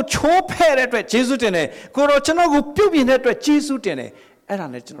ကျွန်တော်ကိုချိုးဖဲ့တဲ့အတွက်ယေရှုတင်တယ်ကိုရောကျွန်တော်ကိုပြုတ်ပြင်တဲ့အတွက်ယေရှုတင်တယ်အဲ့ဒါ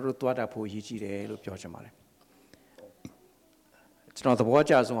နဲ့ကျွန်တော်တို့သွားတတ်ဖို့ရည်ကြီးတယ်လို့ပြောချင်ပါတယ်ကျွန်တော်သဘော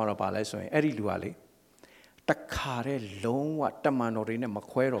ကျဆုံးကတော့ဗာလဲဆိုရင်အဲ့ဒီလူကလေတခါတည်းလုံးဝတမန်တော်တွေနဲ့မ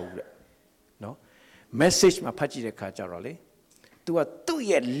ခွဲတော့ဘူးတဲ့နော် message မှာဖတ်ကြည့်တဲ့ခါကျတော့လေသူကသူ့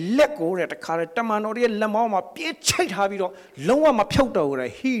ရဲ့လက်ကိုတဲ့တခါတည်းတမန်တော်ရဲ့လက်မောင်းမှာပြေးချိတ်ထားပြီးတော့လုံးဝမဖြုတ်တော့ဘူးတဲ့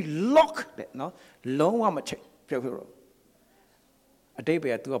he lock တဲ့နော်လုံးဝမချိတ်ဖြုတ်တော့အတိတ်ပဲ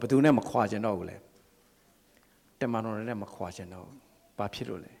က तू ကဘယ်သူနဲ့မခွာကျင်တော့ဘူးလေ တမန်တော်နဲ့မခွာချင်တော့ဘာဖြစ်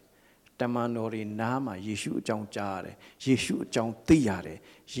လို့လဲတမန်တော်တွေနားမှာယေရှုအကြောင်းကြားရတယ်ယေရှုအကြောင်းသိရတယ်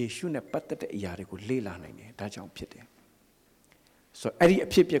ယေရှုနဲ့ပတ်သက်တဲ့အရာတွေကိုလေ့လာနိုင်တယ်ဒါကြောင့်ဖြစ်တယ်ဆိုတော့အဲ့ဒီအ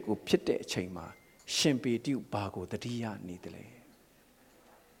ဖြစ်အပျက်ကိုဖြစ်တဲ့အချိန်မှာရှင်ပေတရုဘာကိုတတိယနေတယ်လဲ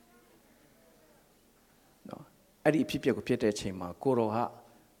နော်အဲ့ဒီအဖြစ်အပျက်ကိုဖြစ်တဲ့အချိန်မှာကိုတော်ဟာ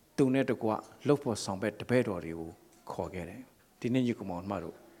သူနဲ့တကွလှုပ်ဖို့ဆောင်ဘက်တပည့်တော်တွေကိုခေါ်ခဲ့တယ်ဒီနေ့ညီကောင်မ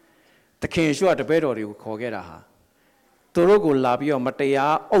တို့သခင်ယေရှုကတပည့်တော်တွေကိုခေါ်ခဲ့တာဟာသူတို့ကိုလာပြီးတော့မတ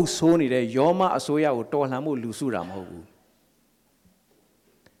ရားအုပ်ဆိုးနေတဲ့ယောမအစိုးရကိုတော်လှန်မှုလူစုတာမဟုတ်ဘူး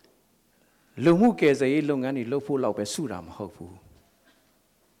လူမှုကယ်ဆယ်ရေးလုပ်ငန်းတွေလုပ်ဖို့လောက်ပဲစုတာမဟုတ်ဘူး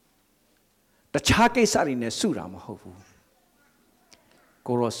တခြားကိစ္စတွေနဲ့စုတာမဟုတ်ဘူး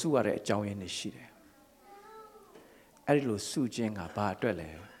ကိုရောစုရတဲ့အကြောင်းရင်းတွေရှိတယ်အဲ့ဒီလိုစုခြင်းကဘာအတွက်လဲ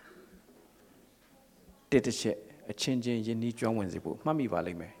တစ်ချက်အချင်းချင်းယဉ်နီးကျွမ်းဝင်စေဖို့မှတ်မိပါ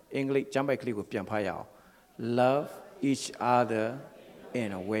လိမ့်မယ်အင်္ဂလိပ်ကျမ်းပိုက်ကလေးကိုပြန်ဖတ်ရအောင် love each other in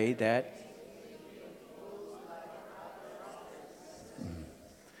a way that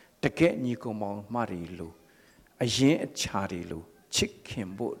တကယ်ညီကောင်မောင်မတွေလို့အရင်အချာတွေလို့ချစ်ခင်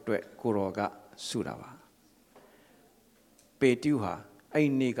ဖို့အတွက်ကိုရောကစုတာပါပေတရုဟာအဲ့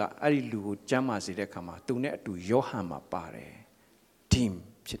ဒီနေ့ကအဲ့ဒီလူကိုကျမ်းမာစေတဲ့အခါမှာသူနဲ့အတူယောဟန်မှာပါတယ် team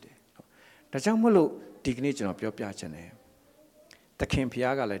ဖြစ်တယ်ဒါကြောင့်မလို့ဒီကနေ့ကျွန်တော်ပြောပြချင်တယ်သခင်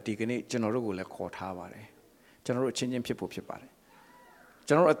ဖျားကလည်းဒီကနေ့ကျွန်တော်တို့ကိုလည်းခေါ်ထားပါတယ်ကျွန်တော်တို့အချင်းချင်းဖြစ်ဖို့ဖြစ်ပါတယ်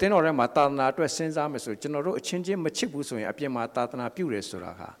ကျွန်တော်တို့အသင်းတော်ထဲမှာသာသနာအတွက်စဉ်းစားမယ်ဆိုကျွန်တော်တို့အချင်းချင်းမချစ်ဘူးဆိုရင်အပြင်မှာသာသနာပြုတယ်ဆို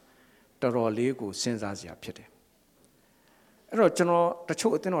တာကတော်တော်လေးကိုစဉ်းစားစရာဖြစ်တယ်အဲ့တော့ကျွန်တော်တ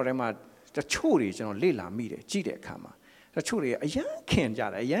ချို့အသင်းတော်ထဲမှာတချို့တွေကျွန်တော်လေ့လာမိတယ်ကြည့်တဲ့အခါမှာတချို့တွေအယမ်းခင်ကြ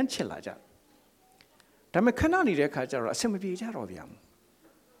တယ်အယမ်းချစ်လာကြတယ်ဒါပေမဲ့ခဏနေတဲ့အခါကျတော့အဆင်မပြေကြတော့ဗျာ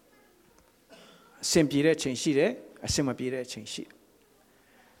အဆင်ပြေတဲ့ချိန်ရှိတယ်အဆင်မပြေတဲ့ချိန်ရှိတယ်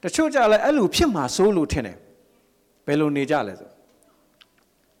တချို့ကြလည်းအဲ့လိုဖြစ်မှာစိုးလို့ထင်တယ်ဘယ်လိုနေကြလဲဆို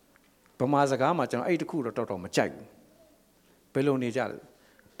ဗမာစကားမှာကျွန်တော်အဲ့တခုတော့တော်တော်မကြိုက်ဘူးဘယ်လိုနေကြလဲ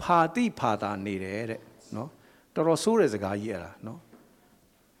ဖာတိဖာတာနေတယ်တဲ့နော်တော်တော်ဆိုးတဲ့စကားကြီးအဲ့ဒါနော်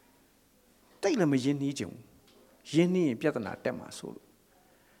တိတ်လည်းမရင်းနှီးကြဘူးရင်းနှီးရင်ပြဿနာတက်မှာဆိုလို့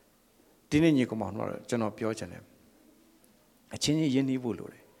ဒီနေ့ညီကောင်မတို့ကျွန်တော်ပြောချင်တယ်အချင်းချင်းရင်းနှီးဖို့လို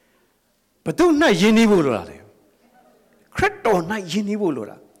တယ်ဘယ်သူ၌ရင်းနှီးဖို့လိုတာလဲခရစ်တော်၌ယဉ်နှီးဖို့လို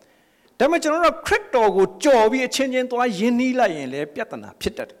တာဒါပေမဲ့ကျွန်တော်တို့ခရစ်တော်ကိုကြော်ပြီးအချင်းချင်းသွားယဉ်နှီးလိုက်ရင်လည်းပြဿနာဖြ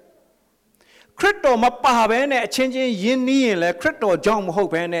စ်တတ်တယ်ခရစ်တော်မပါဘဲနဲ့အချင်းချင်းယဉ်နှီးရင်လည်းခရစ်တော်ကြောင့်မဟု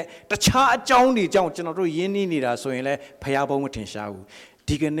တ်ဘဲနဲ့တခြားအကြောင်းတွေကြောင့်ကျွန်တော်တို့ယဉ်နှီးနေတာဆိုရင်လည်းဖျားဘုံမထင်ရှားဘူး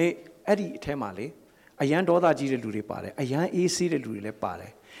ဒီကနေ့အဲ့ဒီအထဲမှာလေအယံဒေါသကြီးတဲ့လူတွေပါတယ်အယံအေးဆေးတဲ့လူတွေလည်းပါတ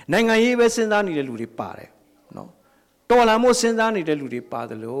ယ်နိုင်ငံရေးပဲစဉ်းစားနေတဲ့လူတွေပါတယ်နော်တော်လာမို့စဉ်းစားနေတဲ့လူတွေပါ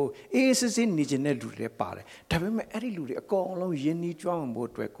တယ်လို့အေးစစ်စစ်နေကျင်တဲ့လူတွေလည်းပါတယ်ဒါပေမဲ့အဲ့ဒီလူတွေအကုန်လုံးယဉ်နီးကျွမ်းဖို့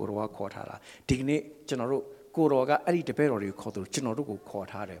အတွက်ကိုတော်ကခေါ်ထားတာဒီကနေ့ကျွန်တော်တို့ကိုတော်ကအဲ့ဒီတပည့်တော်တွေကိုခေါ်သူကျွန်တော်တို့ကိုခေါ်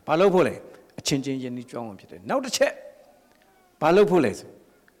ထားတယ်ဘာလို့ဖို့လဲအချင်းချင်းယဉ်နီးကျွမ်းဝင်ဖြစ်တယ်နောက်တစ်ချက်ဘာလို့ဖို့လဲ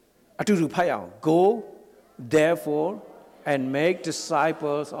အတူတူဖတ်ရအောင် go therefore and make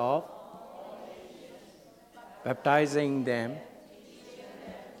disciples of baptizing them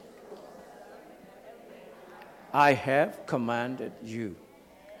I have commanded you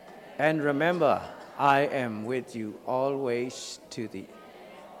and remember I am with you always to the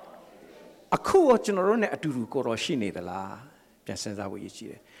အခုကျွန်တော်တို့ ਨੇ အတူတူကိုတော်ရှိနေသလားပြန်စဉ်းစားဖို့ရည်ရှိ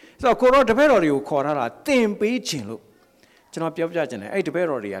တယ်ဆိုတော့ကိုတော်တပည့်တော်တွေကိုခေါ်ထားတာသင်ပေးခြင်းလို့ကျွန်တော်ပြောပြချင်တယ်အဲ့တပည့်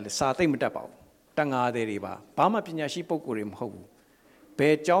တော်တွေကလည်းစာသိမ့်မတတ်ပါဘူးတန်ငါတွေပါဘာမှပညာရှိပုဂ္ဂိုလ်တွေမဟုတ်ဘူးဘ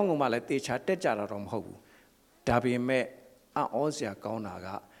ယ်เจ้าကမှလည်းတေချာတက်ကြတာတော့မဟုတ်ဘူးဒါပေမဲ့အံ့ဩစရာကောင်းတာက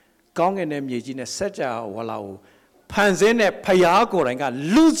ကောင်းကင်တဲ့မြေကြီးနဲ့စัจ java ဝလာကိုဖန်ဆင်းတဲ့ဖျားကိုယ်တိုင်က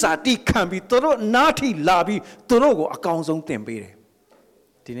လူစားတိခံပြီးသူတို့နားထိလာပြီးသူတို့ကိုအကောင်ဆုံးတင်ပေးတယ်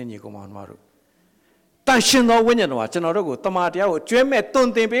ဒီနေ့ညီကောင်မတို့တန်ရှင်သောဝိညာဉ်တော်ကကျွန်တော်တို့ကိုတမန်တရားကိုကျွဲမဲ့တွင်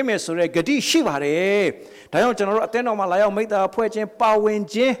တင်ပေးမယ်ဆိုတဲ့ဂတိရှိပါတယ်ဒါကြောင့်ကျွန်တော်တို့အသင်းတော်မှာလာရောက်မိသားဖွဲ့ခြင်းပါဝင်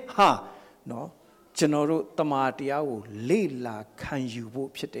ခြင်းဟာနော်ကျွန်တော်တို့တမန်တရားကိုလေ့လာခံယူဖို့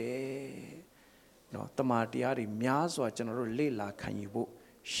ဖြစ်တယ်နော်တမန်တရားတွေများစွာကျွန်တော်တို့လေ့လာခံယူဖို့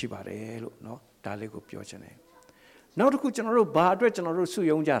ရှိပါတယ်လို့နော်ဒါလေးကိုပြောချင်တယ်နောက်တစ်ခုကျွန်တော်တို့ဘာအတွက်ကျွန်တော်တို့စု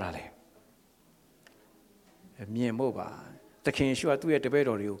ယုံကြတာလဲမြင်ဖို့ပါသခင်ယေရှုကသူ့ရဲ့တပည့်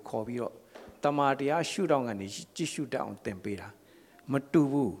တော်တွေကိုခေါ်ပြီးတော့တမန်တရားရှုထောင့်ကနေကြည့်ရှုတတ်အောင်သင်ပေးတာမတူ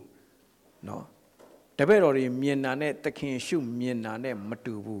ဘူးနော်တပည့်တော်တွေမြင်တာနဲ့သခင်ယေရှုမြင်တာနဲ့မ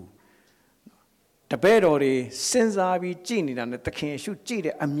တူဘူးတပည့်တော်တွေစဉ်းစားပြီးကြည့်နေတာနဲ့သခင်ယေရှုကြည့်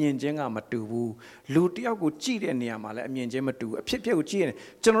တဲ့အမြင်ချင်းကမတူဘူးလူတယောက်ကိုကြည့်တဲ့နေရာမှာလည်းအမြင်ချင်းမတူဘူးအဖြစ်ဖြစ်ကိုကြည့်ရင်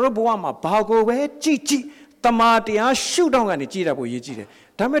ကျွန်တော်တို့ဘဝမှာဘာကိုပဲကြည့်တမန်တရားရှုထောင့်ကနေကြည့်တတ်ဖို့ရည်ကြည့်တယ်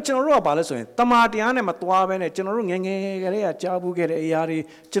ဒါပေမဲ့ကျွန်တော်တို့ကဘာလဲဆိုရင်တမန်တရားနဲ့မသွားဘဲနဲ့ကျွန်တော်တို့ငယ်ငယ်ကလေးကကြားဘူးခဲ့တဲ့အရာတွေ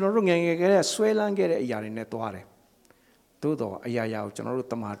ကျွန်တော်တို့ငယ်ငယ်ကလေးကဆွဲလန်းခဲ့တဲ့အရာတွေနဲ့သွားတယ် သို့တော့အရာရာကိုကျွန်တော်တို့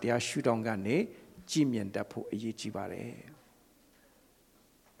တမန်တရားရှုထောင့်ကနေကြည်မြင်တတ်ဖို့အရေးကြီးပါတယ်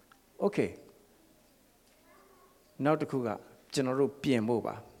Okay နောက်တစ်ခုကကျွန်တော်တို့ပြင်ဖို့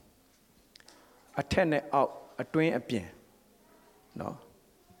ပါအထက်နဲ့အောက်အတွင်းအပြင်နော်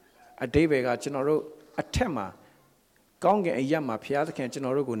အတိဘယ်ကကျွန်တော်တို့အထက်မှာကောင်းကင်အရက်မှာဘုရားသခင်ကျွန်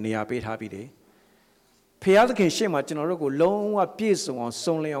တော်တို့ကိုနေရာပေးထားပြီးတယ်ဘုရားသခင်ရှေ့မှာကျွန်တော်တို့ကိုလုံးဝပြည့်စုံအောင်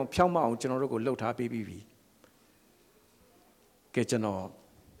စုံလင်အောင်ဖြောင့်မတ်အောင်ကျွန်တော်တို့ကိုလှုပ်ထားပေးပြီးပြီကဲကျွန်တော်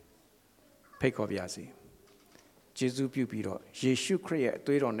ဖိတ်ခေါ်ပါရစေကျေးဇူးပြုပြီးတော့ယေရှုခရစ်ရဲ့အ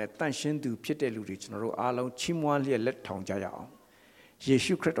သွေးတော်နဲ့တန်ရှင်းသူဖြစ်တဲ့လူတွေကျွန်တော်တို့အားလုံးချီးမွမ်းလျက်လက်ထောင်ကြရအောင်ယေ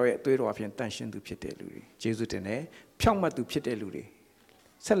ရှုခရစ်တော်ရဲ့အသွေးတော်အပြင်တန်ရှင်းသူဖြစ်တဲ့လူတွေယေရှုတင်တယ်ဖြောင့်မတ်သူဖြစ်တဲ့လူတွေ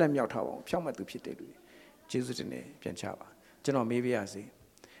ဆက်လက်မြောက်ထားပါအောင်ဖြောင့်မတ်သူဖြစ်တဲ့လူတွေယေရှုတင်တယ်ပြန်ချပါကျွန်တော်မေးပြရစေ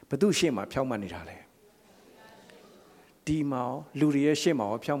ဘသူရှေ့မှာဖြောင့်မတ်နေတာလဲဒီမှာလူတွေရဲ့ရှေ့မှာ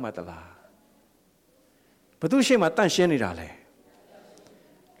ဖြောင့်မတ်သလားဘသူရှေ့မှာတန်ရှင်းနေတာလဲ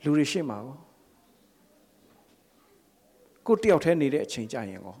လူတွေရှေ့မှာကိုတယောက်တည်းနေတဲ့အချိန်ကြ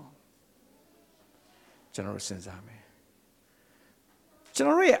ရင်ကျွန်တော်တို့စဉ်းစားမယ်ကျွန်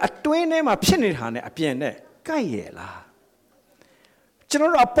တော်တို့ရဲ့အတွင်းထဲမှာဖြစ်နေတာနဲ့အပြင်နဲ့ကိုက်ရဲ့လားကျွန်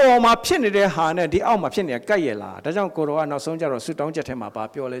တော်တို့အပေါ်မှာဖြစ်နေတဲ့ဟာနဲ့ဒီအောက်မှာဖြစ်နေတဲ့ကိုက်ရဲ့လားဒါကြောင့်ကိုတော်ကနောက်ဆုံးကြတော့ဆုတောင်းချက်ထဲမှာဗာ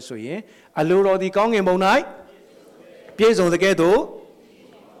ပြောလဲဆိုရင်အလိုတော်ဒီကောင်းငင်ဘုံ၌ပြည့်စုံတဲ့ကဲ့သို့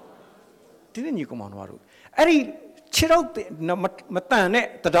ဒီနေ့ညီကောင်မတို့အဲ့ဒီခြေတော့မတန်တဲ့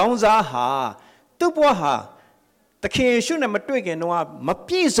တဒေါင်းစားဟာသူ့ဘဝဟာတခင်ယေရှုနဲ့မတွေ့ခင်တော့မ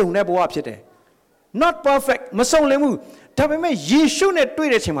ပြည့်စုံတဲ့ဘဝဖြစ်တယ် not perfect မစုံလင်ဘူးဒါပေမဲ့ယေရှုနဲ့တွေ့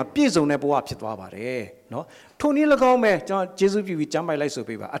တဲ့အချိန်မှာပြည့်စုံတဲ့ဘဝဖြစ်သွားပါတယ်နော်ထိုနည်း၎င်းပဲကျွန်တော်ယေရှုပြုပြီးကျမ်းပိုက်လိုက်ဆို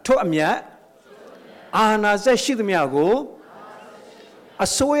ပေးပါအထွတ်အမြတ်အာနာစက်ရှိသမျှကိုအ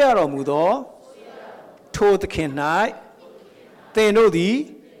စိုးရတော်မူသောထိုသခင်၌သင်တို့သည်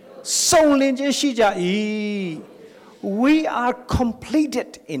စုံလင်ခြင်းရှိကြ၏ we are completed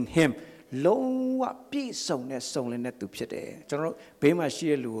in him လုံးဝပြည့်စုံတဲ့စုံလင်တဲ့သူဖြစ်တယ်ကျွန်တော်တို့ဘေးမှာရှိ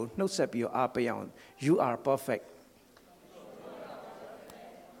တဲ့လူကိုနှုတ်ဆက်ပြီးတော့အားပေးအောင် you are perfect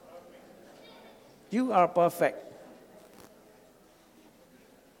you are perfect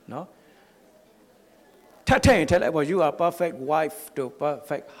နော်ထပ်ထည့်လိုက်ပါ you are perfect wife to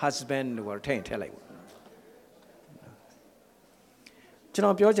perfect husband လို့ထည့်လိုက်ပါကျွန်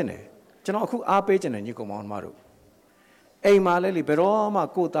တော်ပြောချင်တယ်ကျွန်တော်အခုအားပေးချင်တယ်ညီကောင်မောင်မတို့အိမ်မှာလဲလေဘယ်တော့မှ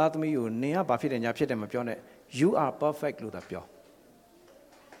ကိုသားသမီးကိုနင်ကဘာဖြစ်တယ်ညာဖြစ်တယ်မပြောနဲ့ you are perfect လို့သာပြော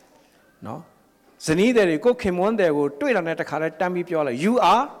နော်ဇနီးတွေကိုခင်မွန်းတွေကိုတွေ့တာနဲ့တခါတည်းတမ်းပြီးပြောလိုက် you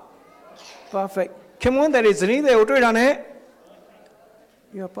are perfect ခင်မွန်းတွေဇနီးတွေကိုတွေ့တာနဲ့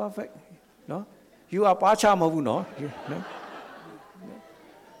you are perfect နော် you are ပါချမဟုတ်ဘူးနော်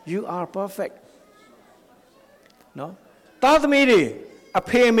you are perfect နော်သားသမီးတွေအ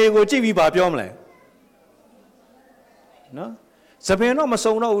ဖေအမေကိုကြည့်ပြီးဘာပြောမလဲနော်စပင်တော့မ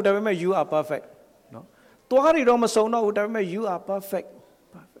စုံတော့ဘူးဒါပေမဲ့ you are perfect နော်သွားတွေတော့မစုံတော့ဘူးဒါပေမဲ့ you are perfect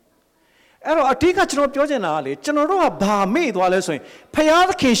အဲ့တော့အတိတ်ကကျွန်တော်ပြောချင်တာကလေကျွန်တော်တို့ကဘာမေ့သွားလဲဆိုရင်ဖခင်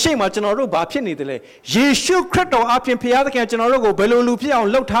သခင်ရှေ့မှာကျွန်တော်တို့ဘာဖြစ်နေတယ်လဲယေရှုခရစ်တော်အပြင်ဖခင်သခင်ကျွန်တော်တို့ကိုဘယ်လိုလူဖြစ်အောင်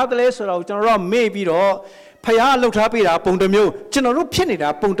လှုပ်ထားတယ်လဲဆိုတာကိုကျွန်တော်တို့ကမေ့ပြီးတော့ဖခင်လှုပ်ထားပေးတာပုံတစ်မျိုးကျွန်တော်တို့ဖြစ်နေတာ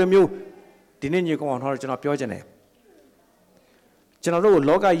ပုံတစ်မျိုးဒီနေ့ညီကောင်တော်ကျွန်တော်ပြောချင်တယ်ကျွန်တော်တို့ကို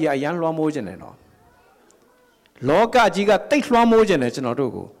လောကကြီးအရန်လွှမ်းမိုးခြင်းတယ်နော်လောကကြီးကတိတ်လွှမ်းမိုးခြင်းတယ်ကျွန်တော်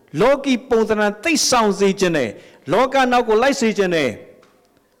တို့ကိုလောကီပုံသဏ္ဍာန်တိတ်ဆောင်စေခြင်းတယ်လောကနောက်ကိုလိုက်စေခြင်းတယ်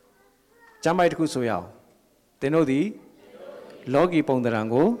ကျမ်းပိုက်တစ်ခုဆိုရအောင်သင်တို့သည်လောကီပုံသဏ္ဍာန်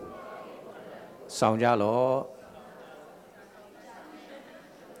ကိုဆောင်ကြလော့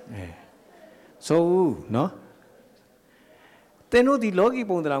ဆိုနော်သင်တို့သည်လောကီ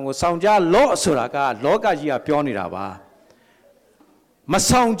ပုံသဏ္ဍာန်ကိုဆောင်ကြလော့ဆိုတာကလောကကြီးကပြောနေတာပါမ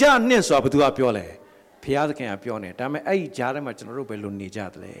ဆောင်ကြနဲ့ဆိုတာဘယ်သူကပြောလဲဘုရားသခင်ကပြောနေဒါပေမဲ့အဲ့ဒီကြားထဲမှာကျွန်တော်တို့ဘယ်လိုနေကြ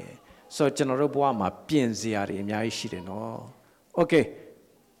သလဲဆိုတော့ကျွန်တော်တို့ဘဝမှာပြင်စရာတွေအများကြီးရှိတယ်နော်โอเค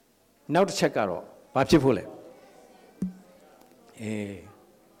နောက်တစ်ချက်ကတော့ဘာဖြစ်ဖို့လဲ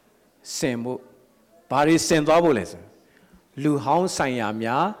စင်ဖို့ဘာတွေစင်သွားဖို့လဲဆိုလူဟောင်းဆိုင်ရာ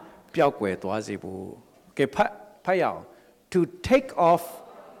များပျောက်ကွယ်သွားစေဖို့ကဲဖတ်ရအောင် to take off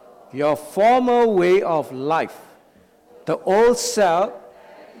your former way of life the old self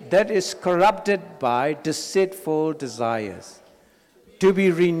that is corrupted by deceitful desires to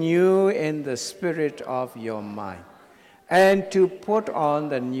be renewed in the spirit of your mind and to put on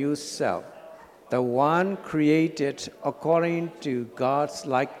the new self the one created according to God's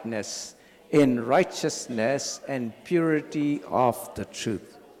likeness in righteousness and purity of the truth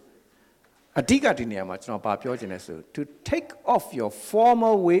အဓိကဒီနေရာမှာကျွန်တော်ဘာပြောချင်လဲဆို to take off your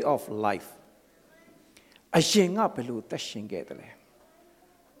former way of life အရင်ကဘယ်လိုသက်ရှင်ခဲ့တယ်လဲ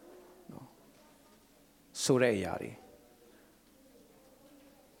နော်ဆိုတဲ့အရာတွေ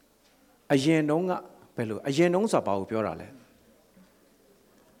အရင်တုန်းကဘယ်လိုအရင်တုန်းဆိုတာဘာကိုပြောတာလဲ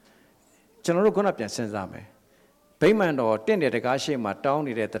ကျွန်တော်တို့ခုနပြန်စဉ်းစားမယ်ဗိမာန်တော်တင့်တဲ့တကားရှိမှတောင်း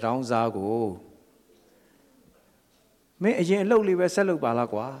နေတဲ့တထောင်းစားကိုမင်းအရင်အလုပ်လေးပဲဆက်လုပ်ပါလား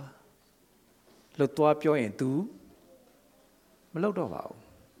ကွာလို့သွားပြောရင် तू မလုပ်တော့ပါဘူး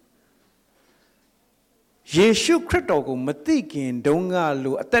ယေရှုခရစ်တော်ကိုမသိခင်တုန်းက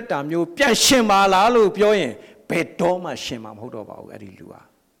လို့အသက်တာမျိုးပြန်ရှင်ပါလားလို့ပြောရင်ဘယ်တော့မှရှင်မှာမဟုတ်တော့ပါဘူးအဲ့ဒီလူဟာ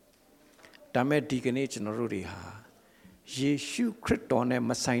ဒါမဲ့ဒီကနေ့ကျွန်တော်တို့တွေဟာယေရှုခရစ်တော်နဲ့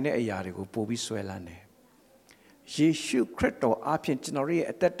မဆိုင်တဲ့အရာတွေကိုပို့ပြီးဆွဲလန်းတယ်ယေရှုခရစ်တော်အပြင်ကျွန်တော်ရဲ့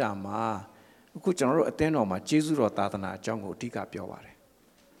အသက်တာမှာအခုကျွန်တော်တို့အသင်းတော်မှာယေရှုတော်သာသနာအကြောင်းကိုအဓိကပြောပါတယ်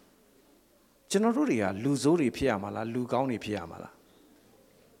ကျွန်တော်တို့တွေကလူဆိုးတွေဖြစ်ရမှာလားလူကောင်းတွေဖြစ်ရမှာလား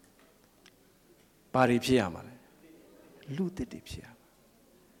ဘာတွေဖြစ်ရမှာလဲလူသစ်တွေဖြစ်ရမှာ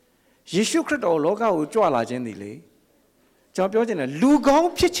ယေရှုခရစ်တော်လောကကိုကြွလာခြင်းသည်လေကျွန်တော်ပြောချင်တယ်လူကောင်း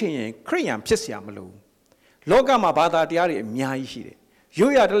ဖြစ်ချင်ရင်ခရိယန်ဖြစ်เสียမလို့လောကမှာဘာသာတရားတွေအများကြီးရှိတယ်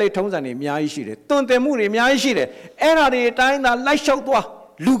ရိုးရာတလိထုံးစံတွေအများကြီးရှိတယ်တွင်တင်မှုတွေအများကြီးရှိတယ်အဲ့ဒါတွေအတိုင်းသာလိုက်လျှောက်သွား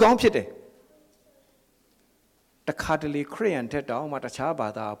လူကောင်းဖြစ်တယ်တခါတလေခရိယန်ထက်တောင်မှတခြားဘာ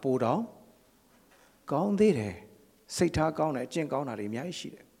သာပိုတောင်ကောင်းသေးတယ်စိတ်ထားကောင်းတယ်အကျင့်ကောင်းတာတွေအများကြီးရှိ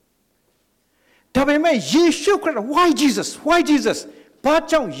တယ်ဒါပေမဲ့ယေရှုခရစ်တော် why Jesus ဘာ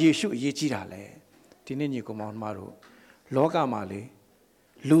ကြောင့်ယေရှုအရေးကြီးတာလဲဒီနေ့ညီကောင်မောင်မတို့လောကမှာလေ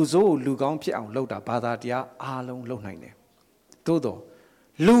လူဆိုးလူကောင်းဖြစ်အောင်လုပ်တာဘာသာတရားအားလုံးလုပ်နိုင်တယ်သို့တော့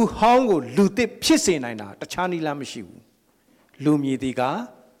လူဟောင်းကိုလူသစ်ဖြစ်စေနိုင်တာတခြားနည်းလမ်းမရှိဘူးလူမြည်သည်က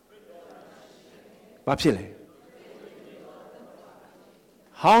ဘာဖြစ်လဲ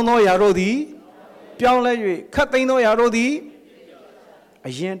ဟောင်းသောယာတို့သည်ပြောင်းလဲ၍ခတ်သိမ်းသောယာတို့သည်အ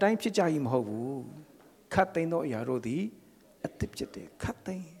ရင်တိုင်းဖြစ်ကြကြီးမဟုတ်ဘူးခတ်သိမ်းသောအရာတို့သည်အသစ်ဖြစ်တယ်ခတ်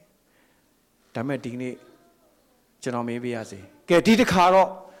သိမ်းဒါမဲ့ဒီနေ့ကျွန်တော်မေးပြရစီကဲဒီတစ်ခါတော့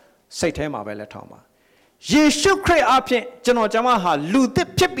စိတ်ထဲမှာပဲလက်ထောင်ပါယေရှုခရစ်အဖင်ကျွန်တော်ကျမဟာလူသစ်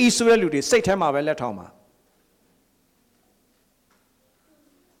ဖြစ်ပြီးဆိုတဲ့လူတွေစိတ်ထဲမှာပဲလက်ထောင်ပါ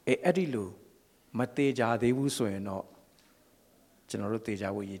အဲ့ဒီလူမသေးကြသေးဘူးဆိုရင်တော့ကျွန်တော်တို့သေချာ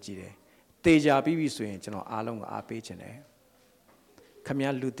ဖို့ရည်ကြီးတယ်သေချာပြီးပြီဆိုရင်ကျွန်တော်အားလုံးကိုအားပေးခြင်းတယ်ခမ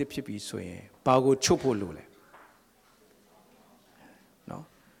ည်းလူသစ်ဖြစ်ပြီဆိုရင်ဘာကိုချုပ်ဖို့လိုလဲနော်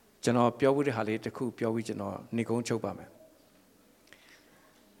ကျွန်တော်ပြောဖို့တဲ့ဟာလေးတစ်ခုပြောပြီးကျွန်တော်နေကုန်းချုပ်ပါမယ်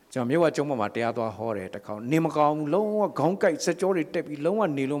ကျွန်တော်မြို့ဝကျုံးပေါ်မှာတရားသွားဟောတယ်တခါနေမကောင်းဘူးလုံးဝခေါင်းကိုက်စကြောတွေတက်ပြီးလုံးဝ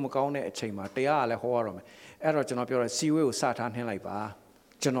နေလို့မကောင်းတဲ့အချိန်မှာတရားကလည်းဟောရတော့မယ်အဲ့တော့ကျွန်တော်ပြောတယ်စီဝေးကိုစထားနှင်းလိုက်ပါ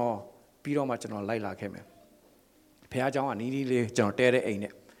ကျွန်တော်ပြီးတော့မှကျွန်တော်လိုက်လာခဲ့မယ်ဘုရားကျောင်းကနီးနီးလေးကျွန်တော်တဲတဲ့အိမ်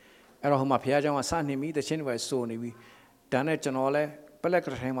နဲ့အဲ့တော့ဟိုမှာဘုရားကျောင်းကစနှင်းပြီးတချင်းတွေပဲစိုးနေပြီးဒါနဲ့ကျွန်တော်လည်းပလက်က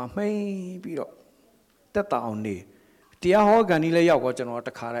ထိုင်မှာမှိန်ပြီးတော့တက်တာအောင်နေတရားဟောကန်ကြီးလည်းရောက်တော့ကျွန်တော်တ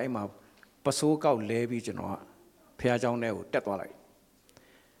ခါတည်းအဲ့မှာပစိုးကောက်လဲပြီးကျွန်တော်ကဘုရားကျောင်းထဲကိုတက်သွားလိုက်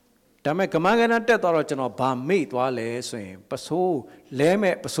ဒါမဲ့ကမန်းကနတက်သွားတော့ကျွန်တော်ဗာမိတ်သွားလဲဆိုရင်ပစိုးလဲ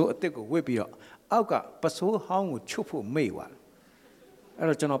မဲ့ပစိုးအစ်စ်ကိုဝစ်ပြီးတော့အောက်ကပစိုးဟောင်းကိုချုပ်ဖို့မိတ်သွားတယ်အဲ့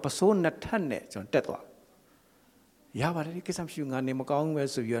တော့ကျွန်တော်ပစိုးနှစ်ထပ်နဲ့ကျွန်တော်တက်သွားရပါတယ်ဒီကိစ္စမရှိငါနေမကောင်းဘူးပဲ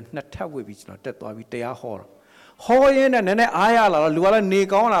ဆိုပြီးတော့နှစ်ထပ်ဝစ်ပြီးကျွန်တော်တက်သွားပြီးတရားဟောတော့ဟောရင်းနဲ့နည်းနည်းအားရလာတော့လူကလည်းနေ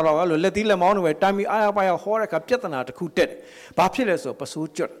ကောင်းလာတော့လို့လက်သီးလက်မောင်းတွေပဲတိုင်ပြီးအားရပါရဟောတဲ့အခါပြဿနာတစ်ခုတက်တယ်ဘာဖြစ်လဲဆိုတော့ပစိုး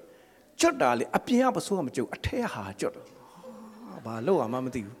ကျွတ်တာလေအပြင်ကပစိုးကမကျွတ်အထက်ဟာကျွတ်ဘာလို့မှမ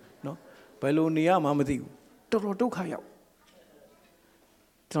သိဘူးနော်ဘယ်လိုနေရမှမသိဘူးတော်တော်ဒုက္ခရောက်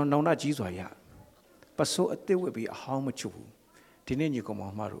ကျွန်တော်နောင်တကြီးစွာရပစိုးအစ်စ်ဝစ်ပြီးအဟောင်းမချွတ်ဘူးဒီနေ့ညီကောင်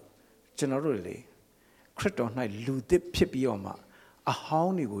မတို့ကျွန်တော်တို့လေခရစ်တော်၌လူသစ်ဖြစ်ပြီးတော့မှအဟော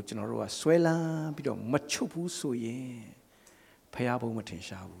င်းတွေကိုကျွန်တော်တို့ကဆွဲလန်းပြီးတော့မချွတ်ဘူးဆိုရင်ဖះဘုံမထင်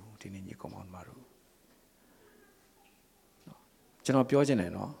ရှားဘူးဒီနေ့ညီကောင်မတို့ကျွန်တော်ပြောချင်တ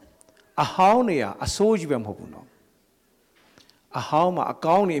ယ်နော်အဟောင်းတွေကအဆိုးကြီးပဲမဟုတ်ဘူးနော်အဟောင်းမှာအ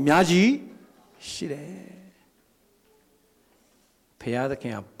ကောင်းတွေအများကြီးရှိတယ်ဖះသခ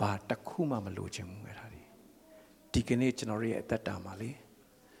င်ကဘာတစ်ခုမှမလိုချင်ဘူးအဲ့ဒါဒီကနေ့ကျွန်တော်ရဲ့အသက်တာမှာလေ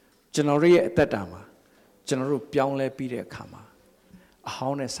ကျွန်တော်ရဲ့အသက်တာမှာကျွန်တော်တို့ပြောင်းလဲပြီးတဲ့အခါမှာအဟော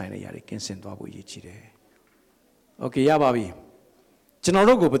င်းနဲ့ဆိုင်တဲ့ຢာတွေကင်းစင်သွားဖို့ရည်ကြီးတယ်โอเคရပါပြီကျွန်တော်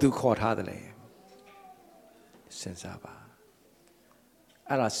တို့ကိုဘယ်သူခေါ်ထားတယ်လဲစဉ်းစားပါ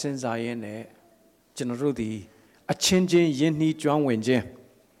အဲ့ဒါစဉ်းစားရင်းနဲ့ကျွန်တော်တို့ဒီအချင်းချင်းယဉ်နှီးကျွမ်းဝင်ခြင်း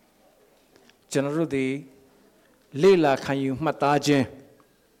ကျွန်တော်တို့ဒီလေ့လာခံယူမှတ်သားခြင်း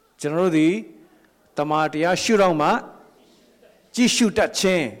ကျွန်တော်တို့ဒီတမန်တရားရှုတော့မှကြည့်ရှုတတ်ခြ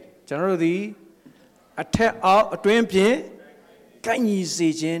င်းကျွန်တော်တို့ဒီအထက်အောက်အတွင်းပြင်ကိုက်ညီစေ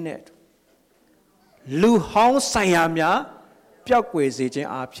ခြင်းနဲ့လူဟောင်းဆိုင်ရာများပျောက်ကွယ်စေခြင်း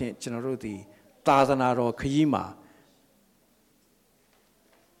အပြင်ကျွန်တော်တို့ဒီသာသနာတော်ခရီးမှာ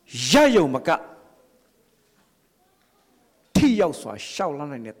ရယုံမကထိ ရောက်စွာရှောက်လ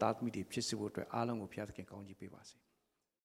န်းနိုင်တဲ့သားသမီးတွေဖြစ်စေဖို့အတွက်အားလုံးကိုဘုရားသခင်ကောင်းကြီးပေးပါစေ